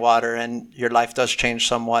get clean water and your life does change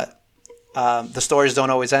somewhat, the stories don't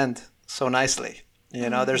always end so nicely.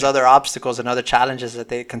 There's other obstacles and other challenges that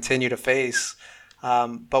they continue to face.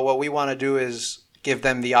 But what we want to do is give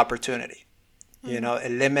them the opportunity,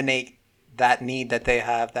 eliminate that need that they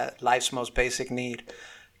have, that life's most basic need,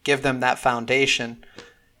 give them that foundation.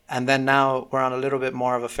 And then now we're on a little bit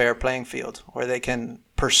more of a fair playing field where they can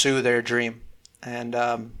pursue their dream. And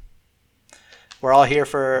we're all here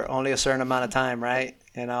for only a certain amount of time, right?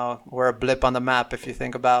 We're a blip on the map if you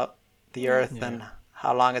think about the earth and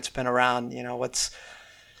how long it's been around.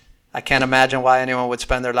 I can't imagine why anyone would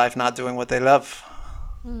spend their life not doing what they love.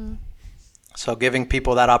 So giving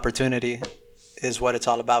people that opportunity is what it's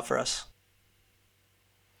all about for us.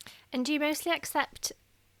 And do you mostly accept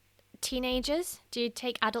teenagers? Do you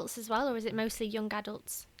take adults as well, or is it mostly young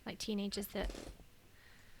adults, like teenagers that...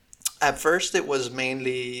 At first, it was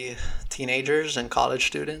mainly teenagers and college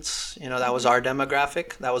students. That was our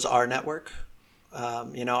demographic. That was our network.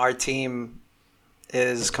 Our team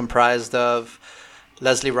is comprised of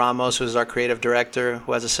Leslie Ramos, who's our creative director,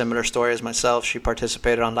 who has a similar story as myself. She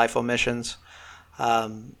participated on LIFO missions.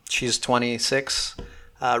 She's 26.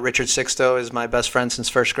 Richard Sixto is my best friend since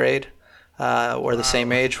first grade. We're the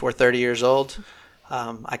same age. We're 30 years old.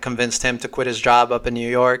 I convinced him to quit his job up in New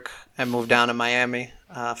York and move down to Miami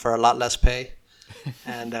for a lot less pay.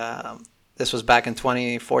 And this was back in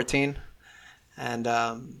 2014. And,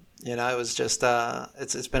 it was just,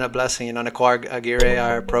 it's been a blessing. Nicole Aguirre,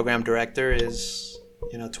 our program director, is,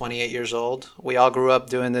 28 years old. We all grew up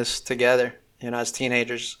doing this together, as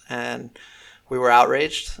teenagers. And we were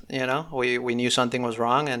outraged, we knew something was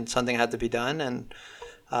wrong and something had to be done. And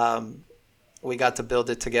we got to build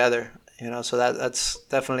it together. So that's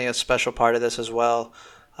definitely a special part of this as well.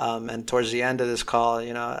 And towards the end of this call,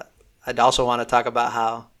 I'd also want to talk about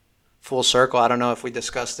how full circle, I don't know if we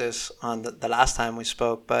discussed this on the last time we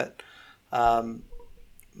spoke, but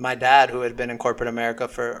my dad, who had been in corporate America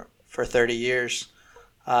for 30 years,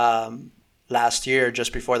 last year,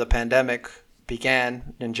 just before the pandemic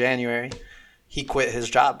began in January, he quit his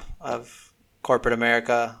job of corporate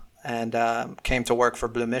America and came to work for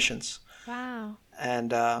Blue Missions. Wow.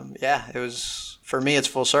 And it was, for me, it's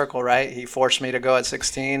full circle, right? He forced me to go at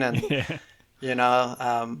 16 and,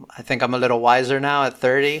 I think I'm a little wiser now at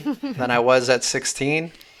 30 than I was at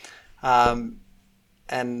 16.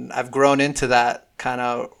 And I've grown into that kind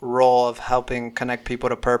of role of helping connect people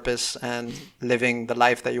to purpose and living the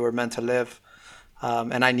life that you were meant to live.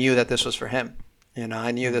 And I knew that this was for him.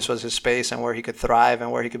 I knew this was his space and where he could thrive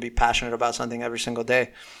and where he could be passionate about something every single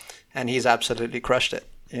day. And he's absolutely crushed it.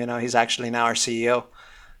 He's actually now our CEO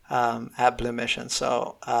at Blue Mission.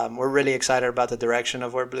 So we're really excited about the direction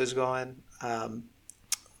of where Blue's going.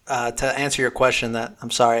 To answer your question, that I'm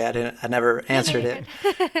sorry I never answered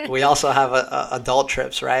it. We also have adult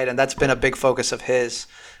trips, right? And that's been a big focus of his,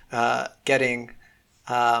 getting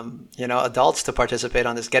adults to participate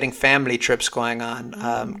on this, getting family trips going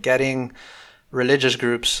on, getting religious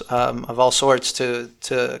groups of all sorts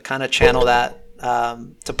to kind of channel that.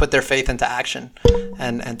 To put their faith into action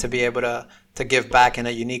and to be able to give back in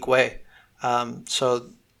a unique way. So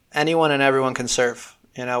anyone and everyone can serve.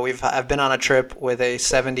 I've been on a trip with a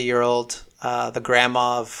 70-year-old, the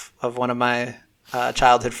grandma of one of my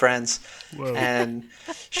childhood friends. Whoa. And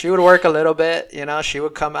she would work a little bit. She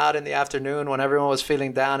would come out in the afternoon when everyone was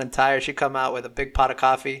feeling down and tired. She'd come out with a big pot of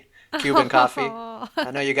coffee, Cuban coffee. I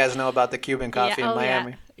know you guys know about the Cuban coffee in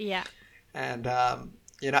Miami. Yeah. And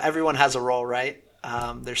everyone has a role, right?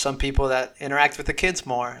 There's some people that interact with the kids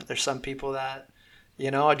more. There's some people that,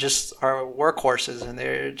 just are workhorses and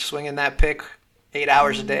they're swinging that pick 8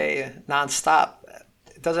 hours a day nonstop.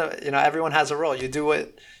 It doesn't, everyone has a role. You do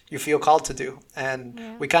what you feel called to do.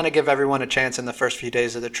 And we kind of give everyone a chance in the first few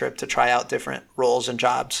days of the trip to try out different roles and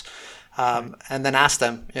jobs. And then ask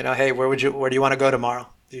them, hey, where do you want to go tomorrow?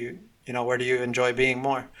 Where do you enjoy being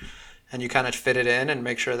more? And you kind of fit it in and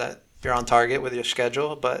make sure that you're on target with your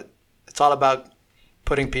schedule, but it's all about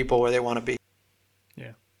putting people where they want to be.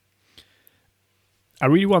 Yeah. I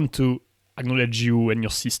really want to acknowledge you and your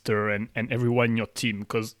sister and everyone in your team,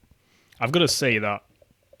 because I've got to say that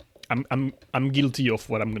I'm guilty of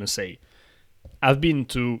what I'm going to say. I've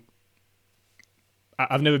never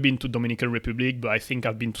been to Dominican Republic, but I think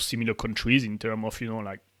I've been to similar countries in terms of,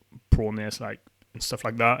 like proness, like and stuff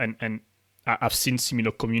like that. And I've seen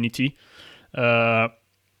similar community.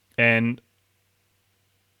 And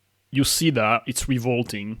you see that, it's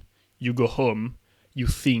revolting. You go home, you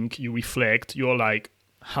think, you reflect, you're like,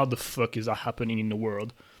 how the fuck is that happening in the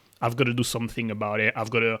world? I've got to do something about it. I've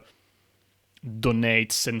got to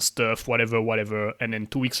donate, send stuff, whatever. And then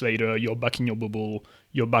 2 weeks later, you're back in your bubble,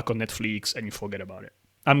 you're back on Netflix, and you forget about it.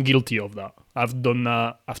 I'm guilty of that. I've done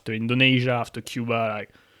that after Indonesia, after Cuba.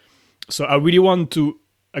 So I really want to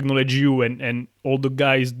acknowledge you and all the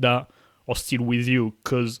guys that are still with you,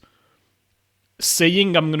 because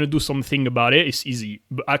saying I'm going to do something about it is easy,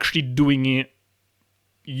 but actually doing it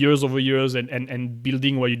years over years and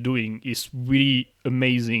building what you're doing is really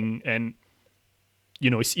amazing, and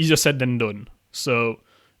it's easier said than done. So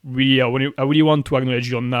really, I really want to acknowledge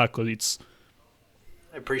you on that, because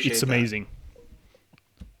I appreciate it's amazing.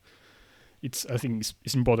 I think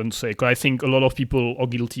it's important to say, because I think a lot of people are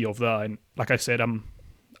guilty of that, and like I said,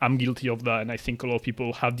 I'm guilty of that, and I think a lot of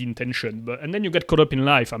people have the intention, and then you get caught up in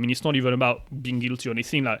life. I mean, it's not even about being guilty or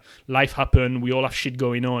anything. Like, life happens, we all have shit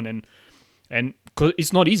going on, and cause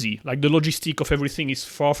it's not easy. Like, the logistic of everything is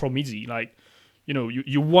far from easy. Like,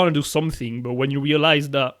 you want to do something, but when you realize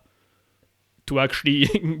that to actually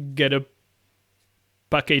get a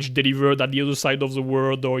package delivered at the other side of the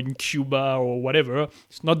world or in Cuba or whatever,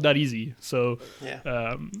 it's not that easy. So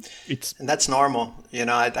and that's normal.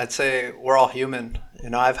 I'd say we're all human.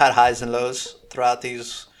 I've had highs and lows throughout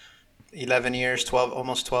these 11 years,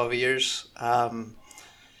 almost 12 years.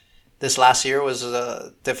 This last year was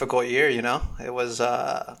a difficult year. It was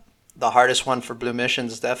the hardest one for Blue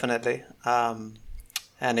Missions, definitely.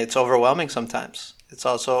 And it's overwhelming sometimes. It's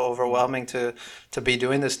also overwhelming to be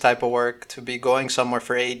doing this type of work, to be going somewhere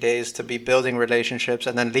for 8 days, to be building relationships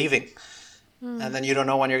and then leaving. And then you don't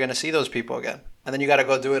know when you're going to see those people again. And then you got to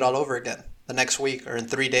go do it all over again the next week or in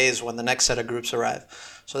 3 days when the next set of groups arrive.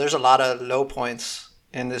 So there's a lot of low points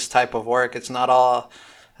in this type of work. It's not all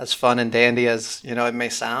as fun and dandy as it may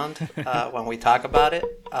sound when we talk about it.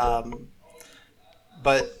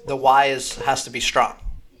 But the why has to be strong.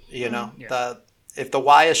 If the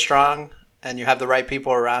why is strong and you have the right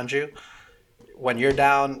people around you, when you're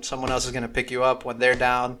down, someone else is going to pick you up. When they're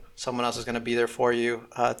down, someone else is going to be there for you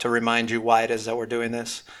to remind you why it is that we're doing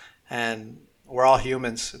this. And we're all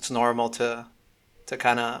humans. It's normal to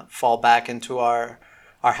kind of fall back into our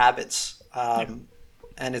habits.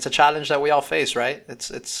 And it's a challenge that we all face, right? It's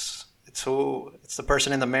the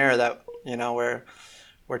person in the mirror that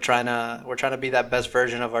we're trying to be that best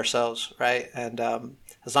version of ourselves, right? And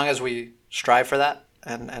as long as we strive for that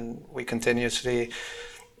and we continuously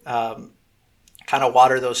kind of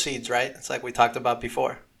water those seeds, right? It's like we talked about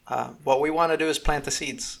before. What we want to do is plant the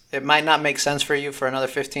seeds. It might not make sense for you for another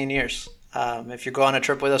 15 years. If you go on a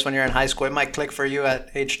trip with us when you're in high school, it might click for you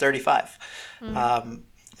at age 35.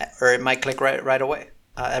 Or it might click right away.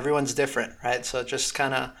 Everyone's different, right? So just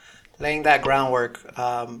kind of laying that groundwork.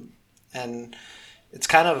 And it's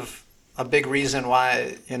kind of a big reason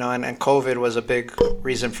why, and COVID was a big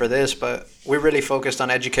reason for this, but we really focused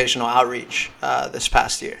on educational outreach this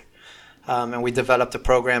past year. And we developed a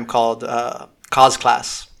program called Cause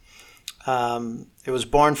Class. It was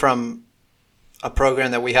born from a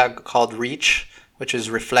program that we had called REACH, which is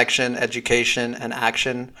Reflection, Education, and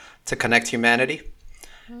Action to Connect Humanity.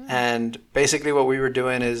 And basically what we were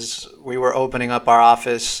doing is we were opening up our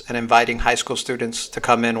office and inviting high school students to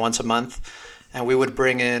come in once a month. And we would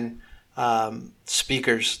bring in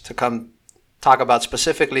speakers to come talk about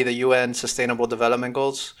specifically the UN Sustainable Development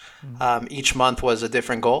Goals. Each month was a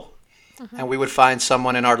different goal. And we would find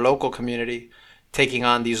someone in our local community taking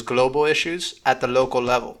on these global issues at the local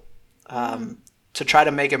level to try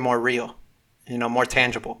to make it more real, more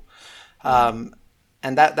tangible. And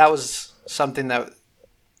that was something that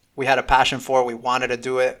we had a passion for. We wanted to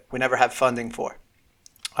do it. We never had funding for.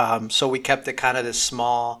 So we kept it kind of this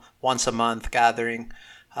small once a month gathering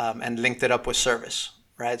and linked it up with service,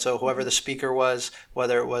 right? So whoever the speaker was,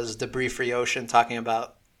 whether it was Debris Free Ocean talking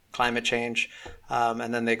about climate change,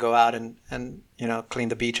 and then they go out and clean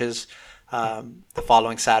the beaches the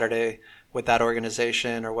following Saturday with that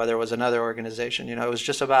organization, or whether it was another organization. It was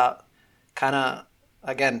just about kind of,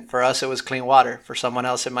 again, for us it was clean water. For someone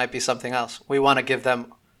else it might be something else. We want to give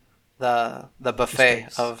them the buffet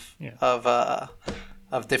of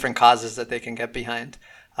different causes that they can get behind.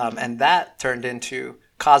 And that turned into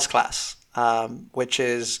Cause Class, which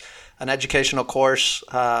is an educational course,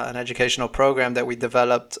 an educational program that we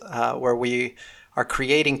developed where we are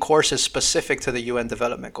creating courses specific to the UN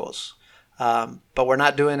Development Goals. But we're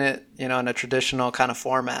not doing it, in a traditional kind of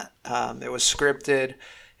format. It was scripted.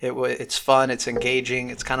 It's fun. It's engaging.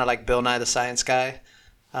 It's kind of like Bill Nye the Science Guy,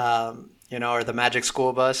 or the Magic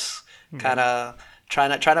School Bus, kind of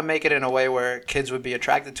trying to make it in a way where kids would be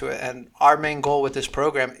attracted to it. And our main goal with this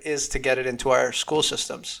program is to get it into our school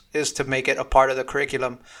systems, is to make it a part of the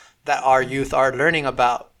curriculum that our youth are learning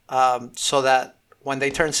about, so that when they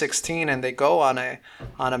turn 16 and they go on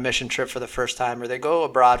a mission trip for the first time, or they go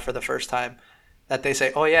abroad for the first time, that they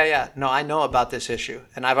say, oh yeah, no, I know about this issue,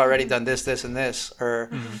 and I've already done this, and this, or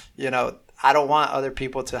I don't want other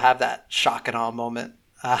people to have that shock and awe moment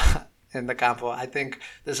in the campo. I think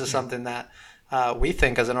this is something that we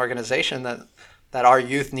think as an organization that our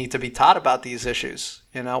youth need to be taught about these issues.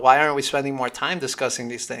 Why aren't we spending more time discussing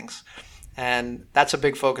these things? And that's a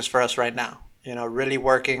big focus for us right now. Really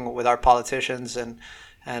working with our politicians and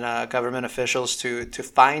government officials to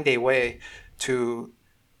find a way to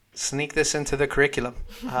sneak this into the curriculum.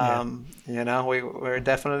 We're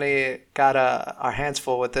definitely got our hands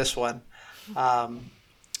full with this one,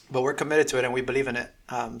 but we're committed to it and we believe in it.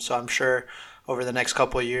 So I'm sure over the next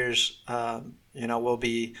couple of years, we'll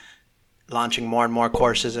be launching more and more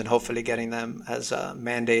courses and hopefully getting them as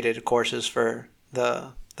mandated courses for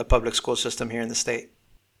the public school system here in the state.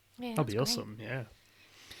 Yeah, that'll be awesome. Yeah.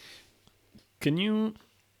 Can you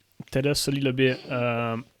tell us a little bit?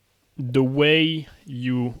 The way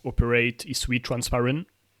you operate is really transparent,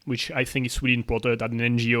 which I think is really important at an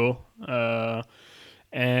NGO.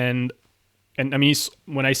 And I mean,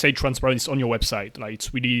 when I say transparent, it's on your website. Like,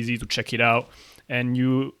 it's really easy to check it out. And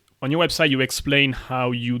on your website, you explain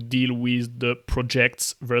how you deal with the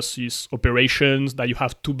projects versus operations, that you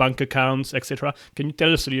have 2 bank accounts, etc. Can you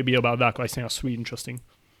tell us a little bit about that? I think that's really interesting.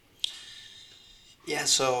 Yeah,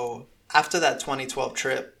 so after that 2012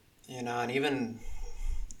 trip, and even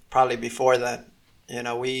probably before that,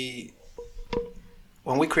 when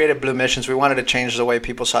we created Blue Missions, we wanted to change the way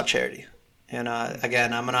people saw charity.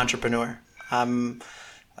 Again, I'm an entrepreneur.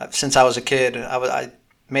 Since I was a kid, I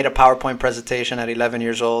made a PowerPoint presentation at 11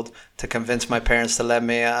 years old to convince my parents to lend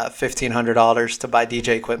me $1,500 to buy DJ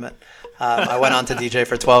equipment. I went on to DJ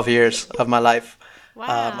for 12 years of my life.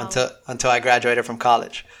 Wow. Until I graduated from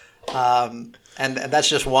college. And that's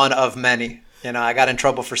just one of many. I got in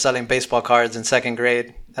trouble for selling baseball cards in 2nd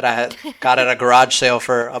grade that I had got at a garage sale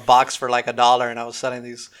for a box for like $1, and I was selling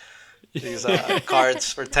these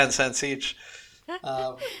cards for 10 cents each.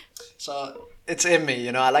 So it's in me,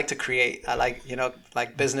 I like to create. I like,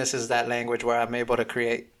 like business is that language where I'm able to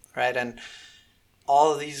create, right? And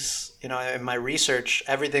all of these, in my research,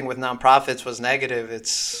 everything with nonprofits was negative.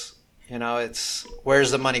 It's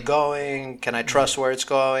where's the money going? Can I trust where it's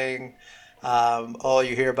going?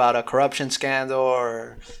 You hear about a corruption scandal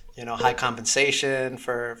or, high compensation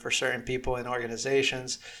for certain people in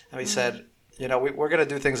organizations. And we said, we're going to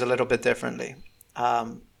do things a little bit differently.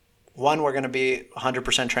 One, we're going to be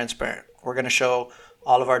 100% transparent. We're going to show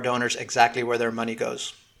all of our donors exactly where their money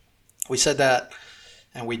goes. We said that,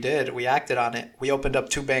 and we did. We acted on it. We opened up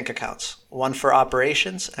 2 bank accounts, one for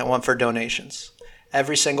operations and one for donations.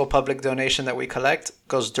 Every single public donation that we collect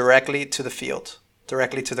goes directly to the field,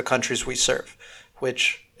 directly to the countries we serve,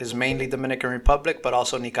 which is mainly Dominican Republic, but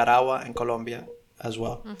also Nicaragua and Colombia as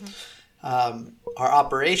well. Mm-hmm. Our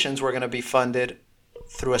operations were going to be funded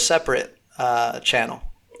through a separate channel,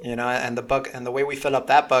 and the way we fill up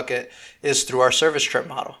that bucket is through our service trip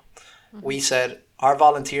model. Mm-hmm. We said our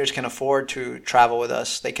volunteers can afford to travel with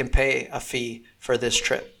us. They can pay a fee for this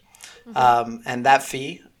trip. Mm-hmm. And that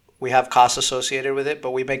fee, we have costs associated with it, but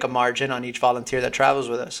we make a margin on each volunteer that travels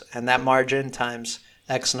with us. And that margin times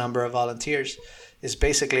X number of volunteers is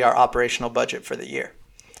basically our operational budget for the year.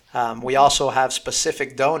 We also have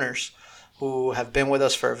specific donors who have been with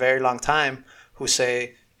us for a very long time who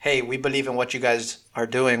say, hey, we believe in what you guys are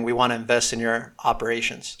doing. We want to invest in your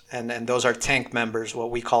operations. And those are tank members,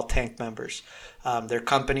 what we call tank members. They're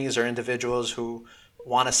companies or individuals who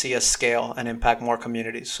want to see us scale and impact more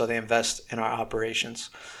communities. So they invest in our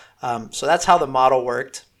operations. So that's how the model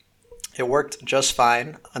worked. It worked just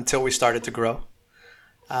fine until we started to grow.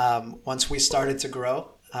 Once we started to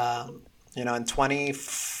grow, in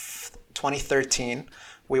 2013,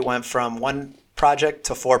 we went from 1 project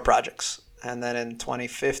to 4 projects. And then in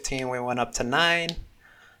 2015, we went up to 9,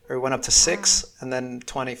 or we went up to 6. And then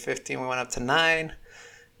 2015, we went up to 9.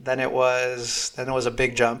 Then it was a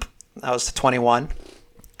big jump. That was to 21.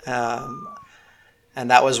 And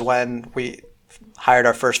that was when we hired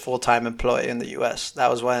our first full-time employee in the U.S. That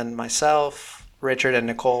was when myself, Richard, and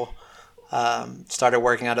Nicole started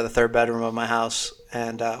working out of the 3rd bedroom of my house,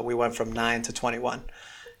 and we went from 9 to 21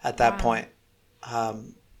 at that point.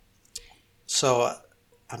 So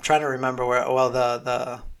I'm trying to remember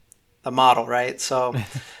the model, right? So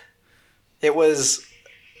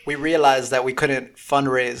we realized that we couldn't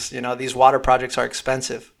fundraise. These water projects are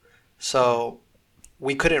expensive. So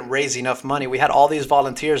we couldn't raise enough money. We had all these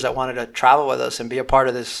volunteers that wanted to travel with us and be a part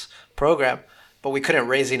of this program, but we couldn't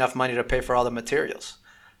raise enough money to pay for all the materials.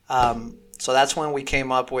 So that's when we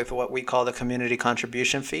came up with what we call the community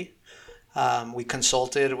contribution fee. We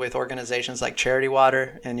consulted with organizations like Charity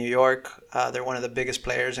Water in New York. They're one of the biggest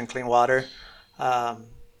players in clean water. They're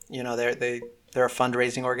a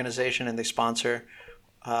fundraising organization, and they sponsor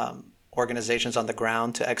organizations on the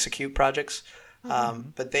ground to execute projects.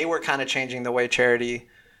 But they were kind of changing the way charity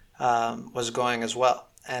was going as well.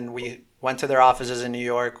 And we went to their offices in New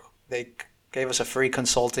York. They gave us a free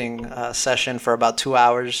consulting session for about 2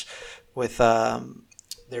 hours with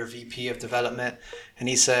their VP of development. And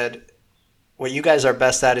he said, what you guys are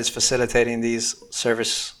best at is facilitating these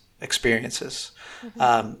service experiences.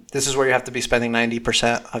 This is where you have to be spending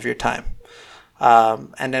 90% of your time.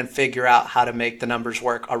 And then figure out how to make the numbers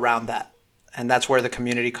work around that. And that's where the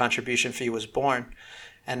community contribution fee was born.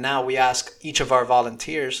 And now we ask each of our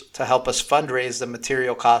volunteers to help us fundraise the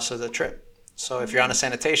material costs of the trip. So if you're on a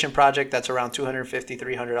sanitation project, that's around $250,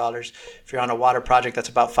 $300. If you're on a water project, that's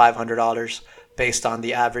about $500 based on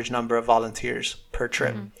the average number of volunteers per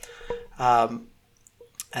trip. And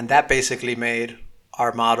that basically made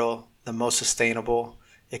our model the most sustainable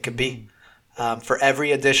it could be. For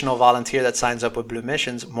every additional volunteer that signs up with Blue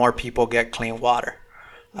Missions, more people get clean water.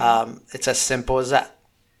 It's as simple as that.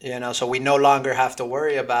 So we no longer have to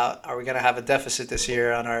worry about, are we going to have a deficit this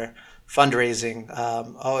year on our fundraising?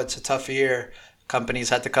 It's a tough year. Companies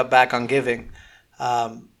had to cut back on giving.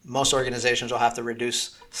 Most organizations will have to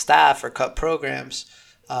reduce staff or cut programs.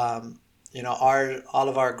 All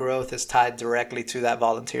of our growth is tied directly to that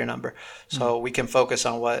volunteer number. So we can focus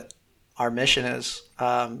on what our mission is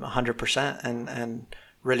 100% and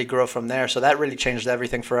really grow from there. So that really changed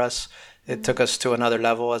everything for us. It took us to another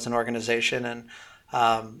level as an organization,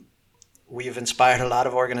 and we've inspired a lot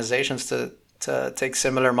of organizations to take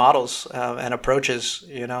similar models and approaches.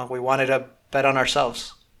 We wanted to bet on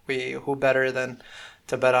ourselves. Who better than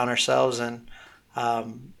to bet on ourselves? And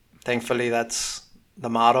thankfully, that's the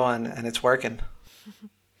model, and it's working.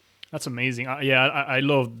 That's amazing. I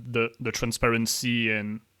love the transparency,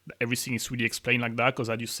 and everything is really explained like that,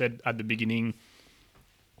 because as you said at the beginning,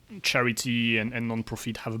 charity and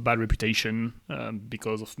non-profit have a bad reputation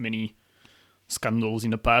because of many scandals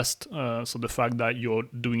in the past. So the fact that you're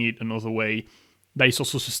doing it another way, that is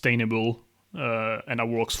also sustainable and that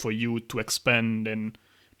works for you to expand, and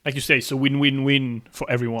like you say, it's a win-win-win for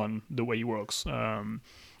everyone the way it works.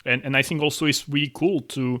 And I think also it's really cool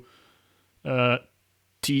to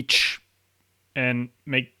teach and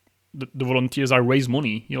make the volunteers that raise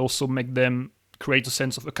money. You also make them create a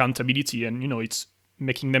sense of accountability, and it's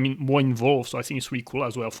making them more involved. So I think it's really cool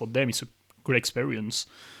as well for them. It's a great experience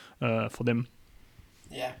for them.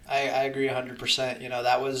 Yeah, I agree 100%.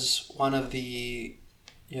 That was one of the,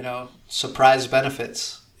 surprise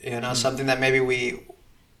benefits, something that maybe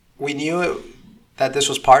we knew that this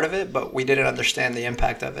was part of it, but we didn't understand the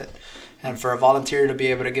impact of it. And for a volunteer to be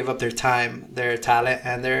able to give up their time, their talent,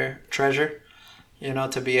 and their treasure,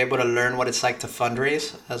 to be able to learn what it's like to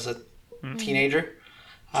fundraise as a teenager,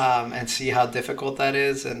 and see how difficult that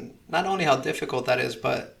is, and not only how difficult that is,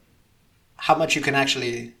 but how much you can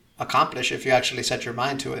actually accomplish if you actually set your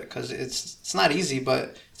mind to it, because it's not easy,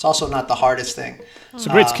 but it's also not the hardest thing. It's a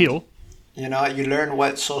great skill. You learn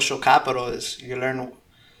what social capital is. You learn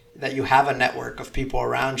that you have a network of people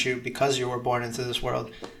around you because you were born into this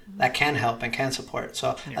world that can help and can support.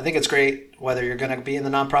 So I think it's great whether you're going to be in the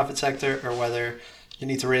nonprofit sector or whether you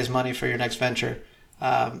need to raise money for your next venture.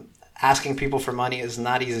 Asking people for money is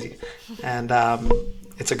not easy, and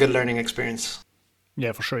it's a good learning experience.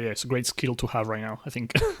 Yeah, for sure. Yeah, it's a great skill to have right now, I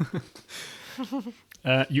think.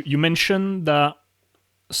 You mentioned that,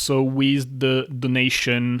 so with the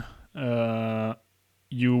donation,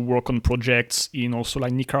 you work on projects in also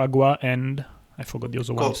like Nicaragua and I forgot the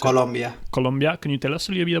other one. Colombia. Colombia. Can you tell us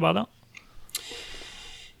a little bit about that?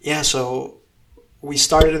 Yeah, so we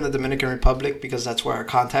started in the Dominican Republic because that's where our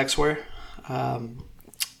contacts were.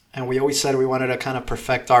 And we always said we wanted to kind of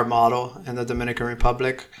perfect our model in the Dominican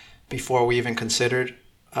Republic before we even considered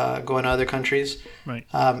going to other countries. Right.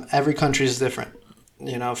 Every country is different.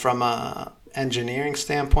 From a engineering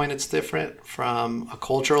standpoint, it's different. From a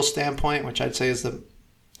cultural standpoint, which I'd say is the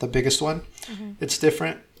biggest one, it's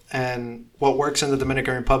different. And what works in the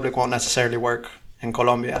Dominican Republic won't necessarily work in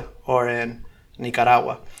Colombia or in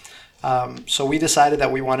Nicaragua. So we decided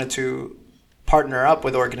that we wanted to partner up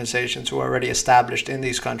with organizations who are already established in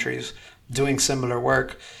these countries doing similar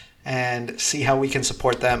work and see how we can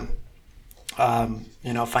support them,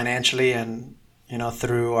 financially and,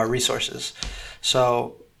 through our resources.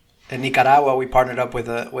 So in Nicaragua, we partnered up with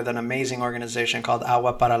an amazing organization called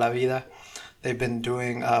Agua para la Vida. They've been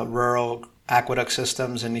doing rural aqueduct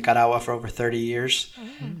systems in Nicaragua for over 30 years.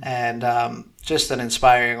 And just an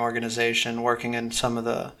inspiring organization working in some of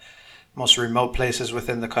the most remote places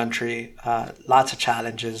within the country. Lots of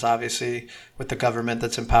challenges, obviously, with the government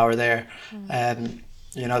that's in power there. And,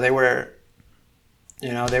 they were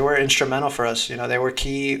instrumental for us. They were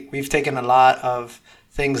key. We've taken a lot of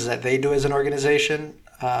things that they do as an organization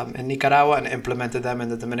in Nicaragua and implemented them in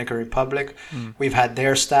the Dominican Republic. We've had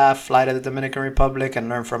their staff fly to the Dominican Republic and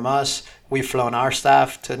learn from us. We've flown our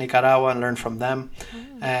staff to Nicaragua and learned from them.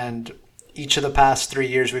 And each of the past 3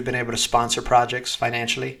 years, we've been able to sponsor projects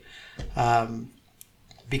financially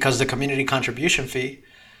because the community contribution fee,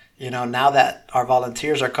 now that our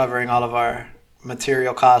volunteers are covering all of our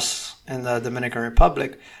material costs in the Dominican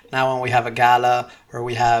Republic, now when we have a gala or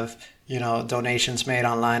we have, donations made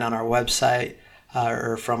online on our website,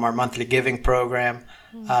 or from our monthly giving program,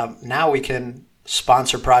 now we can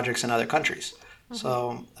sponsor projects in other countries.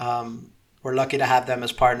 So we're lucky to have them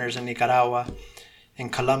as partners in Nicaragua. In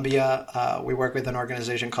Colombia, we work with an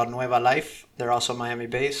organization called Nueva Life. They're also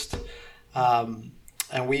Miami-based.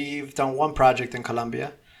 And we've done one project in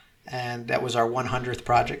Colombia, and that was our 100th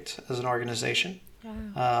project as an organization.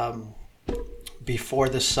 Wow. Before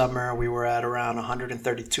this summer, we were at around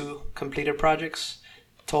 132 completed projects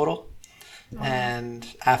total. Wow. And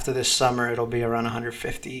after this summer, it'll be around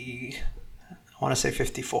 150, I want to say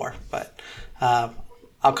 54, but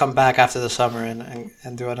I'll come back after the summer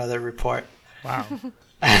and do another report. Wow.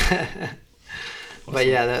 But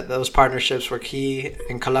yeah, those partnerships were key.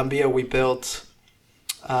 In Colombia, we built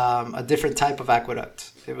a different type of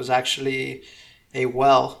aqueduct. It was actually a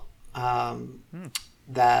well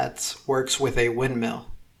that works with a windmill.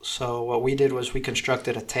 So what we did was we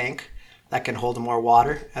constructed a tank that can hold more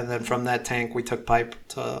water. And then from that tank, we took pipe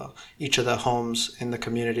to each of the homes in the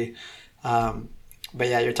community. But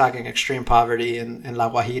yeah, you're talking extreme poverty in La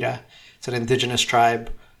Guajira. It's an indigenous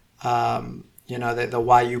tribe. The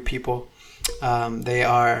Wayu people, they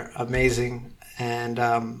are amazing.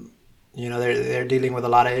 And, they're dealing with a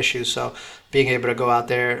lot of issues. So being able to go out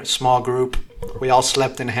there, small group, we all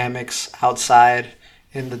slept in hammocks outside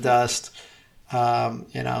in the dust.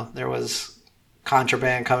 There was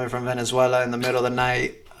contraband coming from Venezuela in the middle of the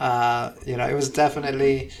night. It was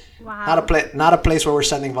definitely not a place where we're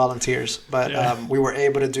sending volunteers, but we were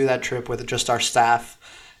able to do that trip with just our staff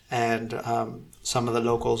and some of the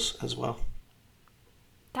locals as well.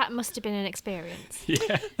 That must have been an experience.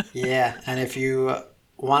 Yeah, and if you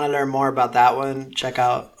want to learn more about that one, check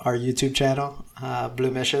out our YouTube channel,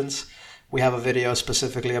 Blue Missions. We have a video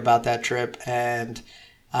specifically about that trip, and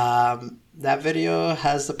that video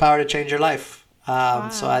has the power to change your life.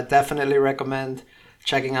 So I definitely recommend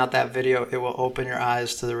checking out that video. It will open your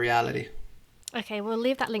eyes to the reality. Okay, we'll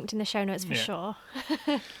leave that linked in the show notes for sure.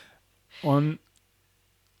 On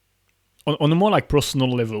a more like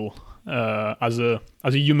personal level, as a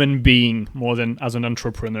human being more than as an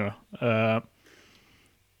entrepreneur,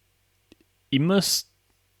 it must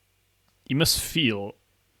feel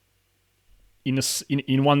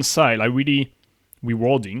in one side like really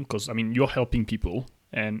rewarding, because you're helping people,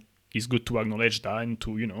 and it's good to acknowledge that and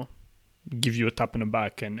to give you a tap on the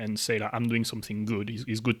back and say that I'm doing something good.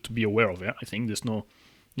 It's good to be aware of it. I think there's no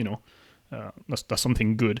that's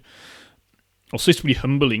something good. Also, it's really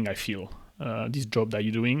humbling, I feel, this job that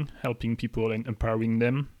you're doing, helping people and empowering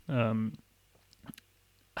them.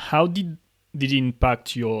 How did it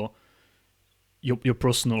impact your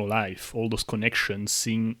personal life, all those connections,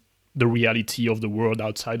 seeing the reality of the world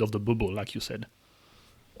outside of the bubble, like you said?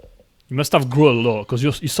 You must have grown a lot, because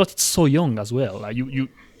you started so young as well. Like you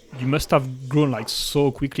must have grown like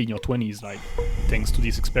so quickly in your 20s, like thanks to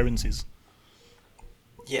these experiences.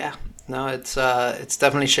 Yeah, no, it's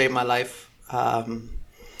definitely shaped my life.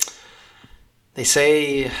 They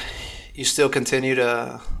say you still continue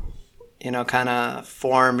to, kind of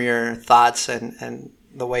form your thoughts and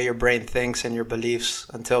the way your brain thinks and your beliefs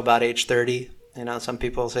until about age 30. Some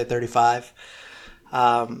people say 35.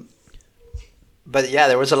 But yeah,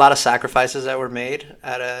 there was a lot of sacrifices that were made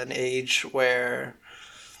at an age where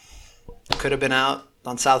I could have been out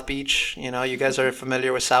on South Beach. You guys are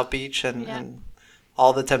familiar with South Beach and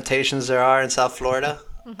all the temptations there are in South Florida.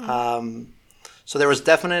 Mm-hmm. So there was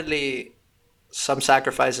definitely some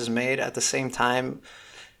sacrifices made. At the same time,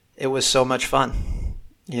 it was so much fun.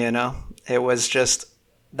 It was just,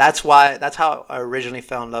 that's how I originally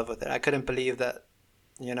fell in love with it. I couldn't believe that,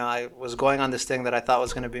 I was going on this thing that I thought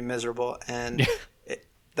was going to be miserable. And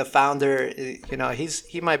the founder,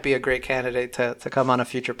 he might be a great candidate to come on a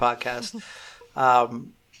future podcast.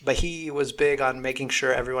 but he was big on making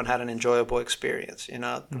sure everyone had an enjoyable experience.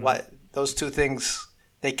 What those two things,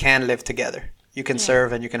 they can live together. You can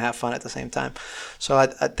serve and you can have fun at the same time. So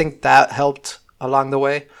I think that helped along the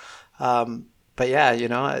way. But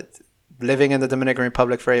yeah, living in the Dominican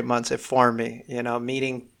Republic for 8 months, it formed me.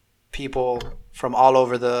 Meeting people from all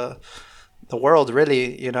over the world,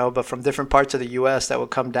 really, but from different parts of the U.S. that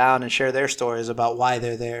would come down and share their stories about why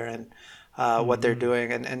they're there and what they're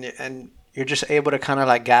doing, and you're just able to kind of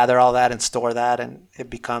like gather all that and store that, and it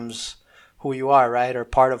becomes who you are, right, or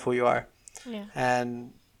part of who you are. Yeah.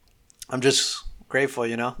 And I'm just grateful,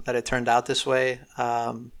 that it turned out this way.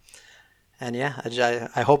 And yeah,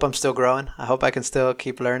 I hope I'm still growing. I hope I can still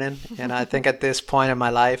keep learning. And I think at this point in my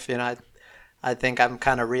life, I think I'm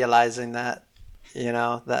kind of realizing that,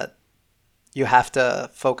 that you have to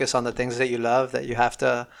focus on the things that you love, that you have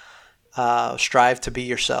to strive to be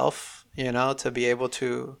yourself, to be able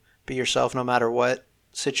to be yourself no matter what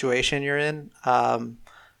situation you're in.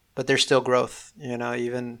 But there's still growth,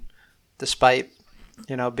 even despite,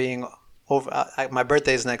 being over. My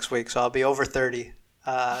birthday is next week, so I'll be over 30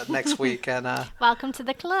 next week. And welcome to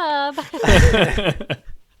the club.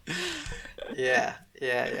 Yeah.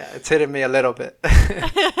 It's hitting me a little bit.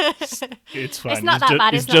 It's fine. It's not that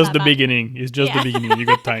bad. It's just the beginning. It's just the beginning. You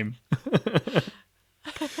got time.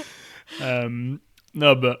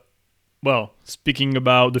 No, but well, speaking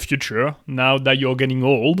about the future, now that you're getting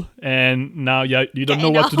old and now you don't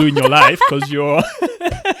know what to do in your life because you're...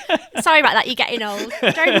 Sorry about that, you're getting old.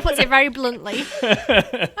 Jeremy puts it very bluntly.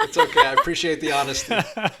 It's okay. I appreciate the honesty.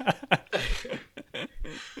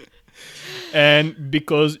 And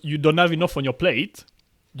because you don't have enough on your plate,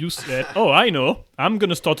 you said, I know, I'm going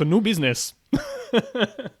to start a new business.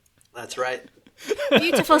 That's right.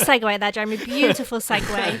 Beautiful segue there, Jeremy. Beautiful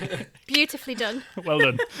segue. Beautifully done. Well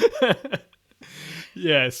done.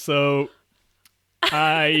 Yeah, so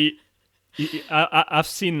I've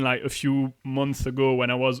seen like a few months ago when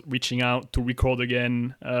I was reaching out to record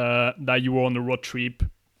again that you were on a road trip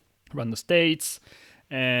around the States,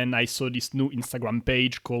 and I saw this new Instagram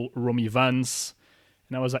page called Romy Vans,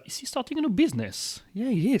 and I was like, is he starting a new business? Yeah,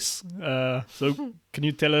 he is. So can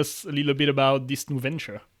you tell us a little bit about this new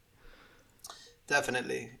venture?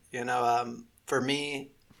 Definitely. For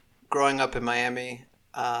me, growing up in Miami,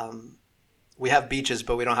 we have beaches,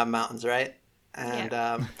 but we don't have mountains, right?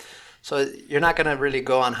 And so you're not going to really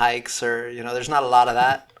go on hikes or, there's not a lot of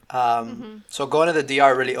that. So going to the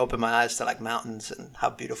DR really opened my eyes to like mountains and how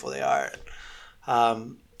beautiful they are.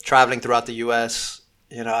 Traveling throughout the U.S.,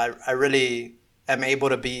 I really am able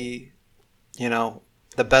to be,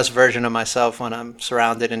 the best version of myself when I'm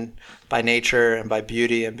surrounded by nature and by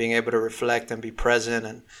beauty, and being able to reflect and be present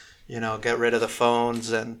and, get rid of the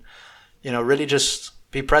phones and, really just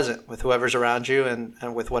be present with whoever's around you and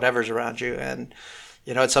with whatever's around you. And,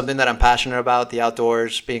 it's something that I'm passionate about, the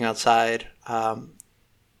outdoors, being outside. I've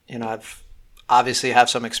obviously have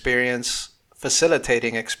some experience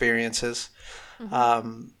facilitating experiences.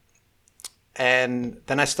 And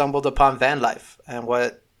then I stumbled upon van life and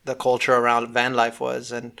what the culture around van life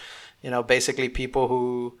was. And, basically people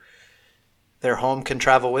who their home can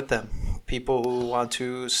travel with them, people who want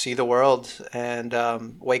to see the world and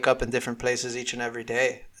wake up in different places each and every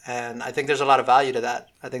day. And I think there's a lot of value to that.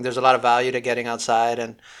 I think there's a lot of value to getting outside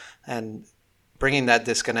and bringing that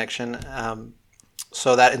disconnection.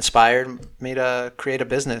 So that inspired me to create a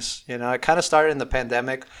business. It kind of started in the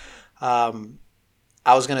pandemic.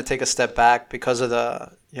 I was going to take a step back because of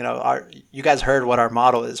you guys heard what our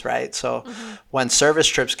model is, right? So when service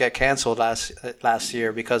trips get canceled last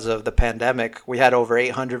year because of the pandemic, we had over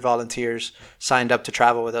 800 volunteers signed up to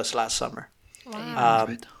travel with us last summer. Wow.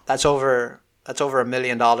 That's over $1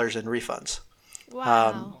 million in refunds.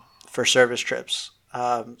 Wow. For service trips.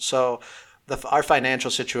 So our financial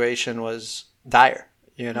situation was dire,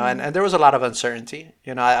 and there was a lot of uncertainty.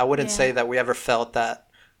 I wouldn't say that we ever felt that,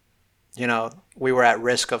 we were at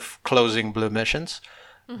risk of closing Blue Missions,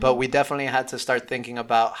 but we definitely had to start thinking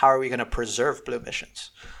about how are we going to preserve Blue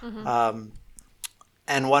Missions.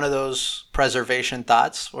 And one of those preservation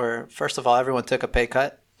thoughts were, first of all, everyone took a pay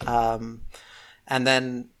cut. And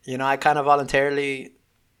then, I kind of voluntarily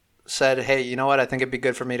said, hey, you know what? I think it'd be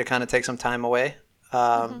good for me to kind of take some time away,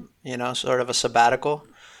 sort of a sabbatical,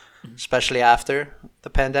 especially after the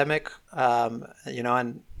pandemic,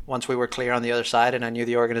 and once we were clear on the other side and I knew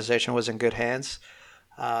the organization was in good hands,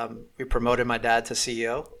 we promoted my dad to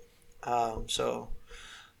CEO. So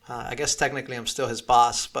I guess technically I'm still his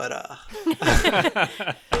boss, but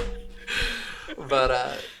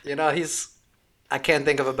I can't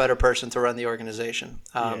think of a better person to run the organization.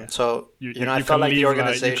 So I felt like the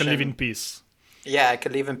organization. You can live in peace. yeah, I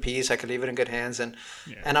could leave in peace. I could leave it in good hands, and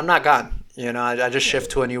I'm not gone. I just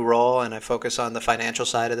shift to a new role, and I focus on the financial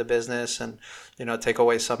side of the business, and take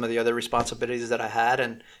away some of the other responsibilities that I had,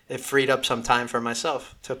 and it freed up some time for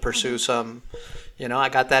myself to pursue some. I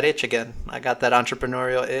got that itch again. I got that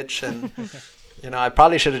entrepreneurial itch, and I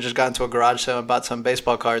probably should have just gone to a garage sale and bought some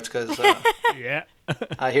baseball cards because yeah,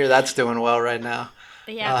 I hear that's doing well right now.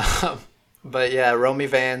 Yeah. But yeah, Romy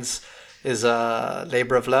Vans is a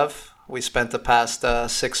labor of love. We spent the past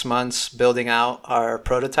 6 months building out our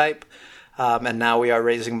prototype, and now we are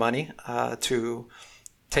raising money to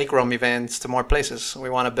take Romy Vans to more places. We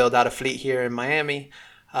want to build out a fleet here in Miami.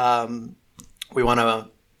 We want to,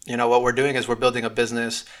 what we're doing is we're building a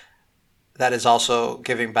business that is also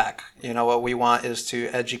giving back. What we want is to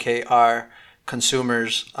educate our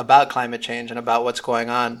consumers about climate change and about what's going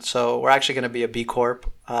on. So we're actually going to be a B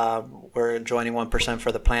Corp. We're joining 1%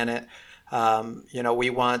 for the planet. We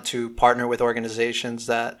want to partner with organizations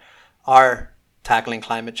that are tackling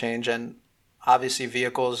climate change, and obviously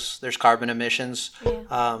vehicles, there's carbon emissions. Yeah.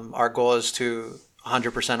 Our goal is to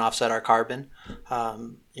 100% offset our carbon.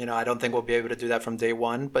 I don't think we'll be able to do that from day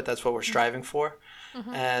one, but that's what we're striving for.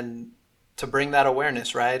 Mm-hmm. And to bring that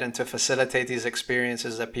awareness, right? And to facilitate these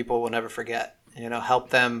experiences that people will never forget. Help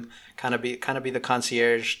them kind of be the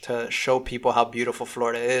concierge to show people how beautiful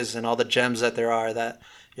Florida is and all the gems that there are, that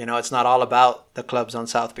it's not all about the clubs on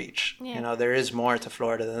South Beach. Yeah. There is more to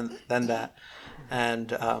Florida than that.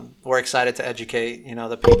 And we're excited to educate,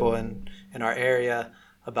 the people in our area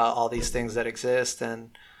about all these things that exist,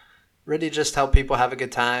 and really just help people have a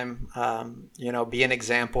good time. Be an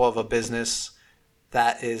example of a business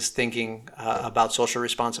that is thinking about social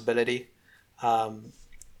responsibility.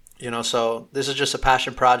 So this is just a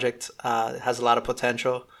passion project. It has a lot of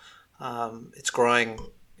potential. It's growing.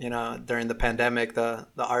 During the pandemic, the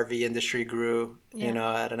RV industry grew,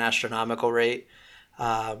 at an astronomical rate.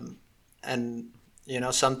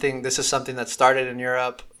 This is something that started in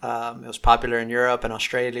Europe. It was popular in Europe and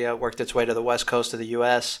Australia, worked its way to the west coast of the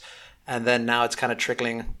U.S., and then now it's kind of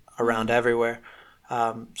trickling around everywhere.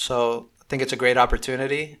 So I think it's a great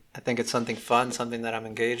opportunity. I think it's something fun, something that I'm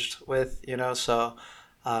engaged with, so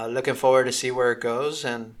looking forward to see where it goes,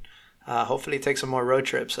 and hopefully take some more road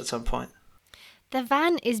trips at some point. The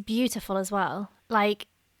van is beautiful as well. Like,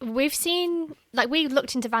 we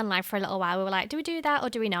looked into van life for a little while. We were like, do we do that or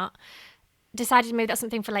do we not? Decided maybe that's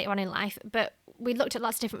something for later on in life. But we looked at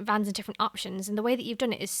lots of different vans and different options. And the way that you've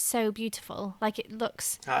done it is so beautiful. Like, it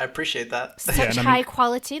looks... I appreciate that. Such high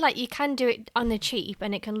quality. Like, you can do it on the cheap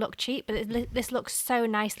and it can look cheap. But this looks so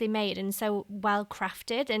nicely made and so well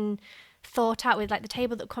crafted and thought out, with like the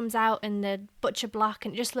table that comes out and the butcher block,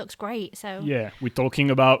 and it just looks great. So yeah, we're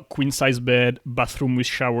talking about queen size bed, bathroom with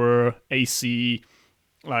shower, AC.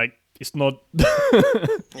 Like, it's not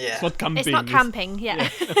it's not camping. It's not camping. Yeah.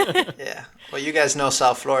 Yeah. Well, you guys know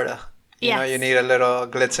South Florida. You know, you need a little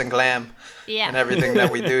glitz and glam and everything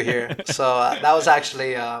that we do here. So that was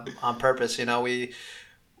actually on purpose.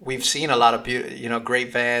 We've seen a lot of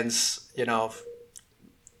great vans,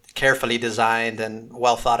 carefully designed and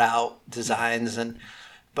well thought out designs,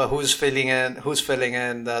 but who's filling in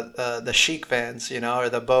the chic vans, or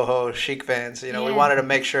the boho chic vans. We wanted to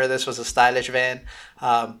make sure this was a stylish van,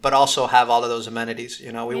 but also have all of those amenities.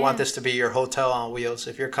 We want this to be your hotel on wheels.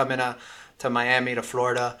 If you're coming to Miami, to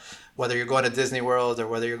Florida, whether you're going to Disney World or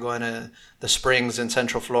whether you're going to the Springs in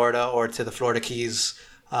Central Florida or to the Florida Keys,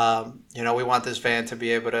 we want this van to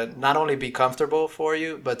be able to not only be comfortable for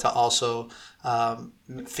you, but to also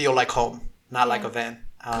feel like home, not like a van.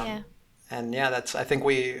 And I think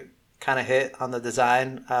we kind of hit on the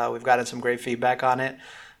design. We've gotten some great feedback on it.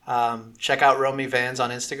 Check out Romy Vans on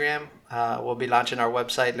Instagram. We'll be launching our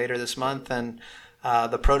website later this month, and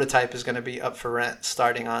the prototype is going to be up for rent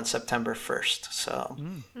starting on September 1st. So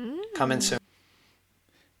coming soon.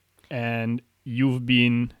 And you've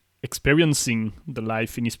been experiencing the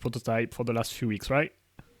life in his prototype for the last few weeks, right?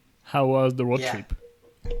 How was the road trip?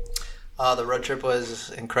 The road trip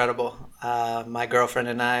was incredible. My girlfriend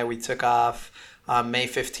and I, we took off on May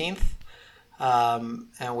 15th,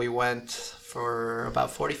 and we went for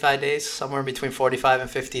about 45 days, somewhere between 45 and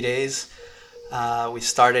 50 days. We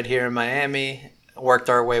started here in Miami, worked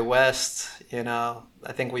our way west.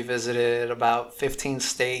 I think we visited about 15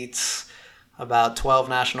 states, about 12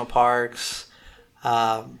 national parks,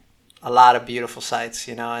 a lot of beautiful sights,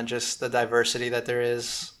 and just the diversity that there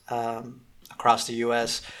is across the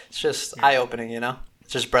U.S. It's just eye-opening,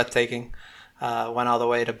 It's just breathtaking. Went all the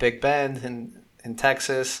way to Big Bend in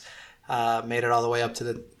Texas, made it all the way up to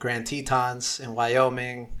the Grand Tetons in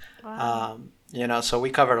Wyoming. Wow. So we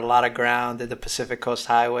covered a lot of ground, did the Pacific Coast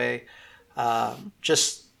Highway.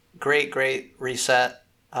 Just great reset,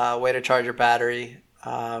 way to charge your battery.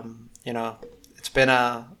 You know, it's been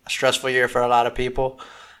a stressful year for a lot of people,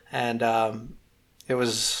 and it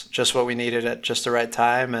was just what we needed at just the right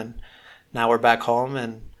time. And now we're back home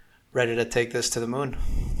and ready to take this to the moon.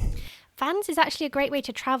 Vans is actually a great way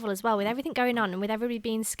to travel as well, with everything going on and with everybody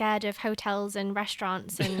being scared of hotels and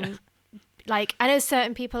restaurants. And like, I know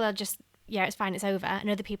certain people are just, yeah, it's fine, it's over, and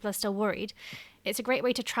other people are still worried. It's a great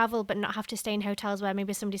way to travel but not have to stay in hotels where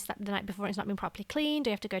maybe somebody slept the night before and it's not been properly cleaned,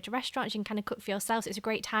 or you have to go to restaurants. You can kind of cook for yourself. So it's a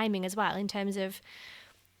great timing as well in terms of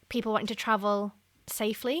people wanting to travel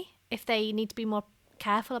safely if they need to be more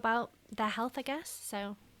careful about their health, I guess.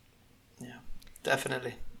 So yeah,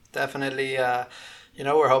 definitely. You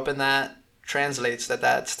know, we're hoping that translates,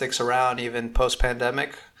 that sticks around even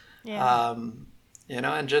post-pandemic. yeah. You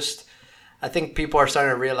know, and just, I think people are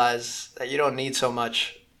starting to realize that you don't need so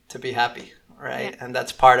much to be happy, right? Yeah. And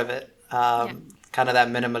that's part of it. Kind of that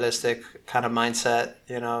minimalistic kind of mindset,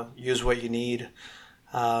 you know, use what you need.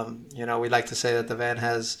 You know, we like to say that the van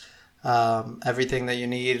has everything that you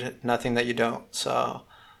need, nothing that you don't. So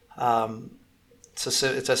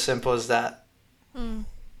it's as simple as that.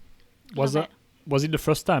 Was it the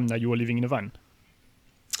first time that you were living in a van?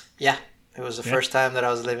 Yeah, it was the first time that I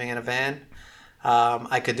was living in a van.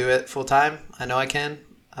 I could do it full time. I know I can.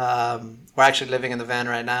 We're actually living in the van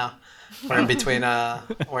right now. We're in between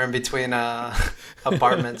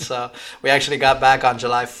apartments. So we actually got back on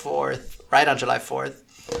July 4th, right on July 4th,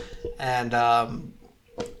 and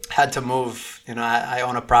had to move. You know, I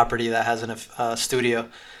own a property that has a studio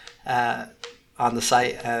on the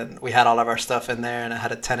site, and we had all of our stuff in there, and I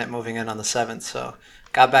had a tenant moving in on the 7th. So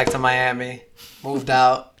got back to Miami, moved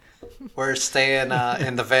out. We're staying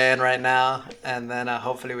in the van right now, and then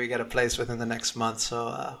hopefully we get a place within the next month,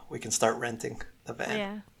 so we can start renting the van.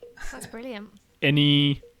 Yeah, that's brilliant.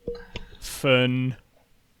 Any fun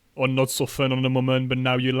or not so fun on the moment, but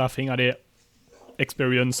now you're laughing at it,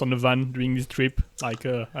 experience on the van during this trip? Like,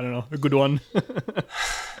 I don't know, a good one?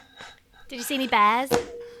 Did you see any bears?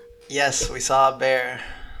 Yes, we saw a bear.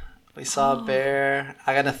 A bear.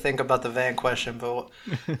 I gotta think about the van question, but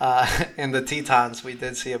in the Tetons, we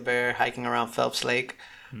did see a bear hiking around Phelps Lake.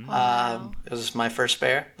 Wow. It was my first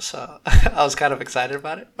bear, so I was kind of excited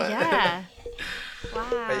about it. But Yeah. Wow.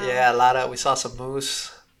 but yeah, we saw some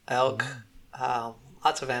moose, elk,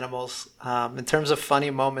 lots of animals. In terms of funny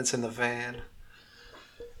moments in the van,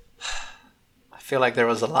 I feel like there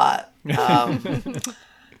was a lot.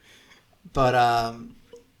 But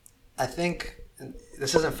I think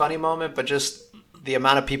this isn't a funny moment, but just the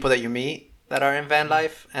amount of people that you meet that are in van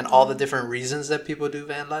life and all the different reasons that people do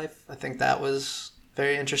van life. I think that was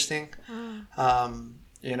very interesting.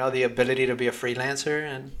 You know, the ability to be a freelancer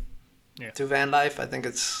and do van life. I think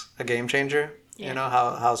it's a game changer. Yeah. You know,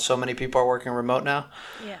 how so many people are working remote now.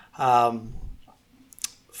 Yeah.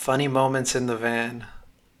 Funny moments in the van.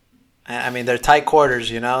 I mean, they're tight quarters,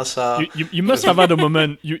 you know, so You must have had a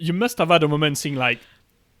moment. You must have had a moment saying like,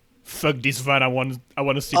 "Fuck this van! I want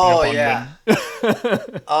to sleep in a van."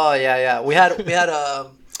 Oh yeah. We had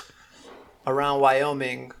around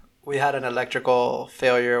Wyoming. We had an electrical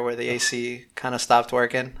failure where the AC kind of stopped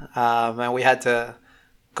working, and we had to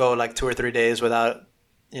go like 2 or 3 days without,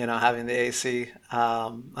 you know, having the AC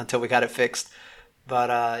until we got it fixed.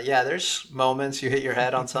 But yeah, there's moments you hit your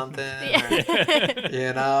head on something, or,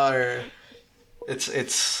 you know, or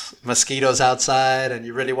it's mosquitoes outside and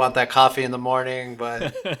you really want that coffee in the morning,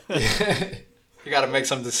 but you got to make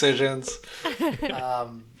some decisions.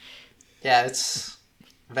 Yeah,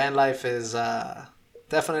 van life is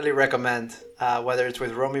definitely recommend, whether it's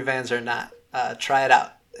with Romy Vans or not. Try it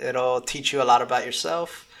out. It'll teach you a lot about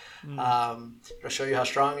yourself. It'll show you how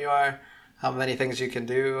strong you are, how many things you can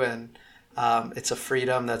do, and it's a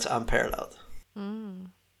freedom that's unparalleled.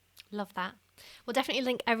 Love that. We'll definitely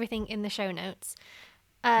link everything in the show notes.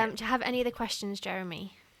 Do you have any other questions,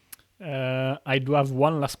 Jeremy? I do have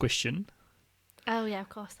one last question. Oh, yeah, of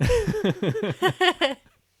course.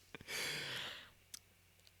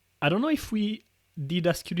 I don't know if we did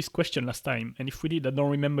ask you this question last time, and if we did, I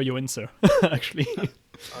don't remember your answer, actually.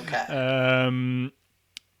 Okay.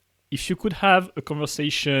 If you could have a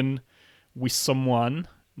conversation with someone,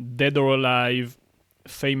 dead or alive,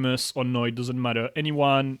 famous or no, it doesn't matter,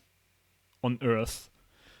 anyone on Earth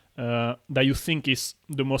that you think is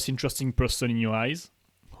the most interesting person in your eyes,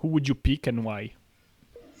 who would you pick and why?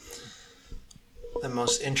 The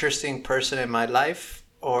most interesting person in my life,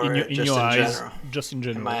 or in just your in eyes, general? just in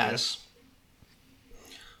general. In my eyes.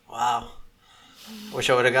 Wow. Wish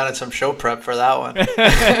I would have gotten some show prep for that one.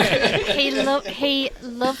 He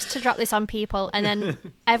loves to drop this on people, and then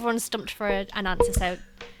everyone's stumped for an answer. So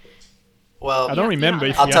Well, I don't remember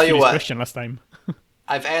if I'll you tell asked you me this what. question last time.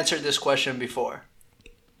 I've answered this question before,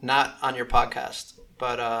 not on your podcast,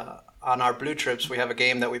 but on our Blue Trips, we have a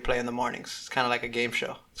game that we play in the mornings. It's kind of like a game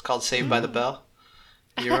show. It's called Saved by the Bell.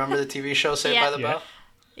 You remember the TV show Saved by the Bell?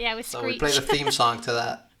 Yeah, with So Screech. we play the theme song to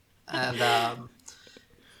that, and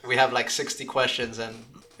we have like 60 questions, and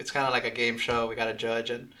it's kind of like a game show. We got to judge,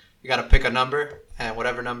 and you got to pick a number, and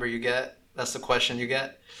whatever number you get, that's the question you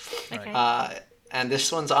get. Okay. And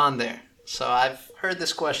this one's on there. So I've heard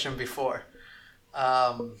this question before.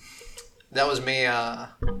 That was me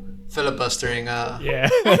filibustering. Yeah.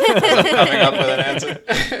 Coming up with an answer.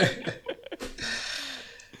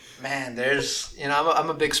 Man, I'm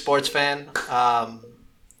a big sports fan.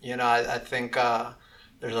 I think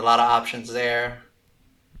there's a lot of options there.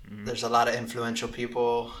 There's a lot of influential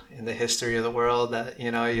people in the history of the world that,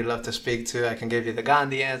 you love to speak to. I can give you the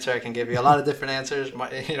Gandhi answer. I can give you a lot of different answers.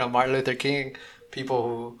 Martin Luther King, people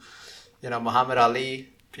who, Muhammad Ali,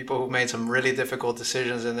 people who made some really difficult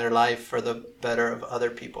decisions in their life for the better of other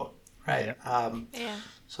people, right? Yeah.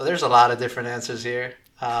 So there's a lot of different answers here.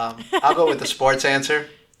 I'll go with the sports answer.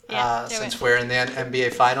 Yeah, Since we're in the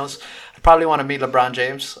NBA Finals, I probably want to meet LeBron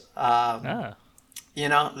James.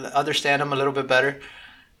 Understand him a little bit better.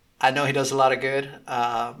 I know he does a lot of good.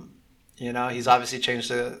 He's obviously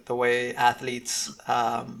changed the way athletes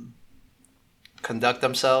conduct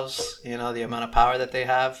themselves. The amount of power that they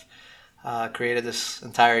have. Created this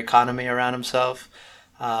entire economy around himself.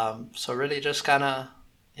 So really just kind of,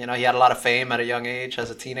 he had a lot of fame at a young age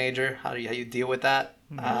as a teenager. How do you deal with that?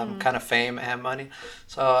 Kind of fame and money.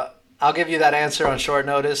 So I'll give you that answer on short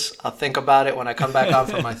notice. I'll think about it when I come back on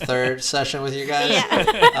for my third session with you guys.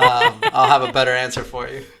 Yeah. I'll have a better answer for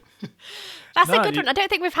you. That's a good one. I don't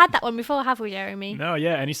think we've had that one before, have we, Jeremy? No,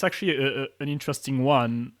 yeah, and it's actually an interesting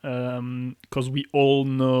one because we all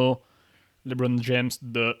know LeBron James,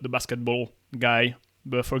 the basketball guy.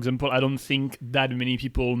 But for example, I don't think that many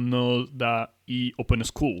people know that he opened a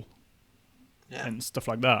school and stuff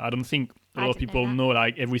like that. I don't think a lot of people know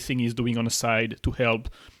like everything he's doing on the side to help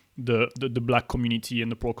the black community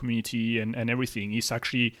and the poor community and everything. He's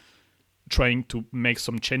actually trying to make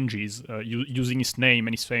some changes using his name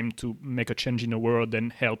and his fame to make a change in the world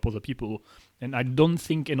and help other people. And I don't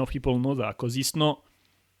think enough people know that because he's not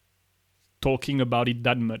talking about it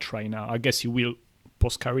that much right now. I guess he will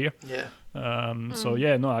post-career. Yeah. So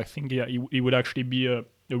yeah, no, I think it would actually be a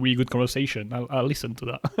really good conversation. I'll listen to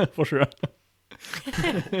that for sure.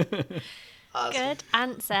 Awesome. Good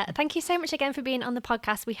answer. Thank you so much again for being on the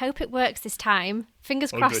podcast. We hope it works this time.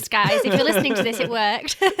 Fingers All crossed, good. guys. If you're listening to this, it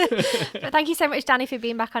worked. But thank you so much, Danny, for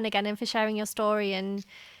being back on again and for sharing your story and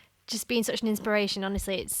just being such an inspiration.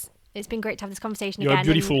 Honestly, it's been great to have this conversation You're again.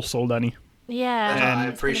 a beautiful soul, Danny. Yeah. I it's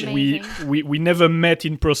been appreciate amazing. We never met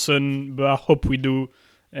in person, but I hope we do.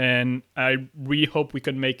 And I really hope we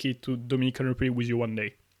can make it to Dominican Republic with you one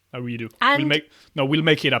day. I really do. And- We'll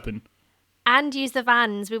make it happen. And use the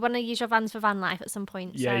vans. We want to use your vans for van life at some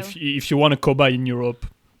point. Yeah, so. if you want a Koba in Europe.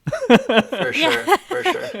 For sure.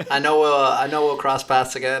 I know we'll cross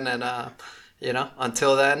paths again, and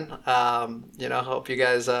until then, hope you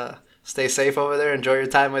guys stay safe over there. Enjoy your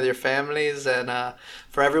time with your families, and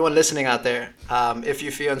for everyone listening out there, if you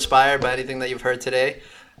feel inspired by anything that you've heard today,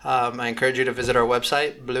 I encourage you to visit our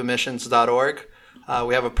website, bluemissions.org.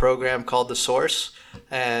 We have a program called The Source,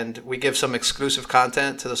 and we give some exclusive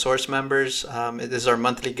content to the Source members. This is our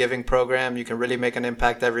monthly giving program. You can really make an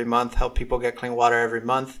impact every month, help people get clean water every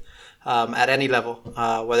month at any level,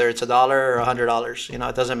 whether it's $1 or $100.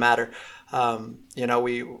 It doesn't matter.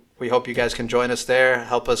 We hope you guys can join us there,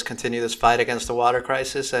 help us continue this fight against the water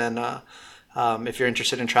crisis. And if you're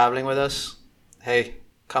interested in traveling with us, hey,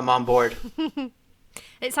 come on board.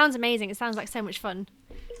 It sounds amazing. It sounds like so much fun.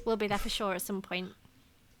 We'll be there for sure at some point.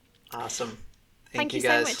 Awesome. Thank you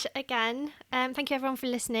guys. so much again. Thank you everyone for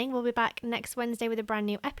listening. We'll be back next Wednesday with a brand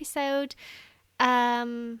new episode. We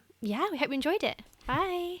hope you enjoyed it.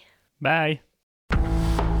 Bye. Bye.